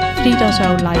Alike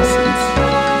 3.0 license.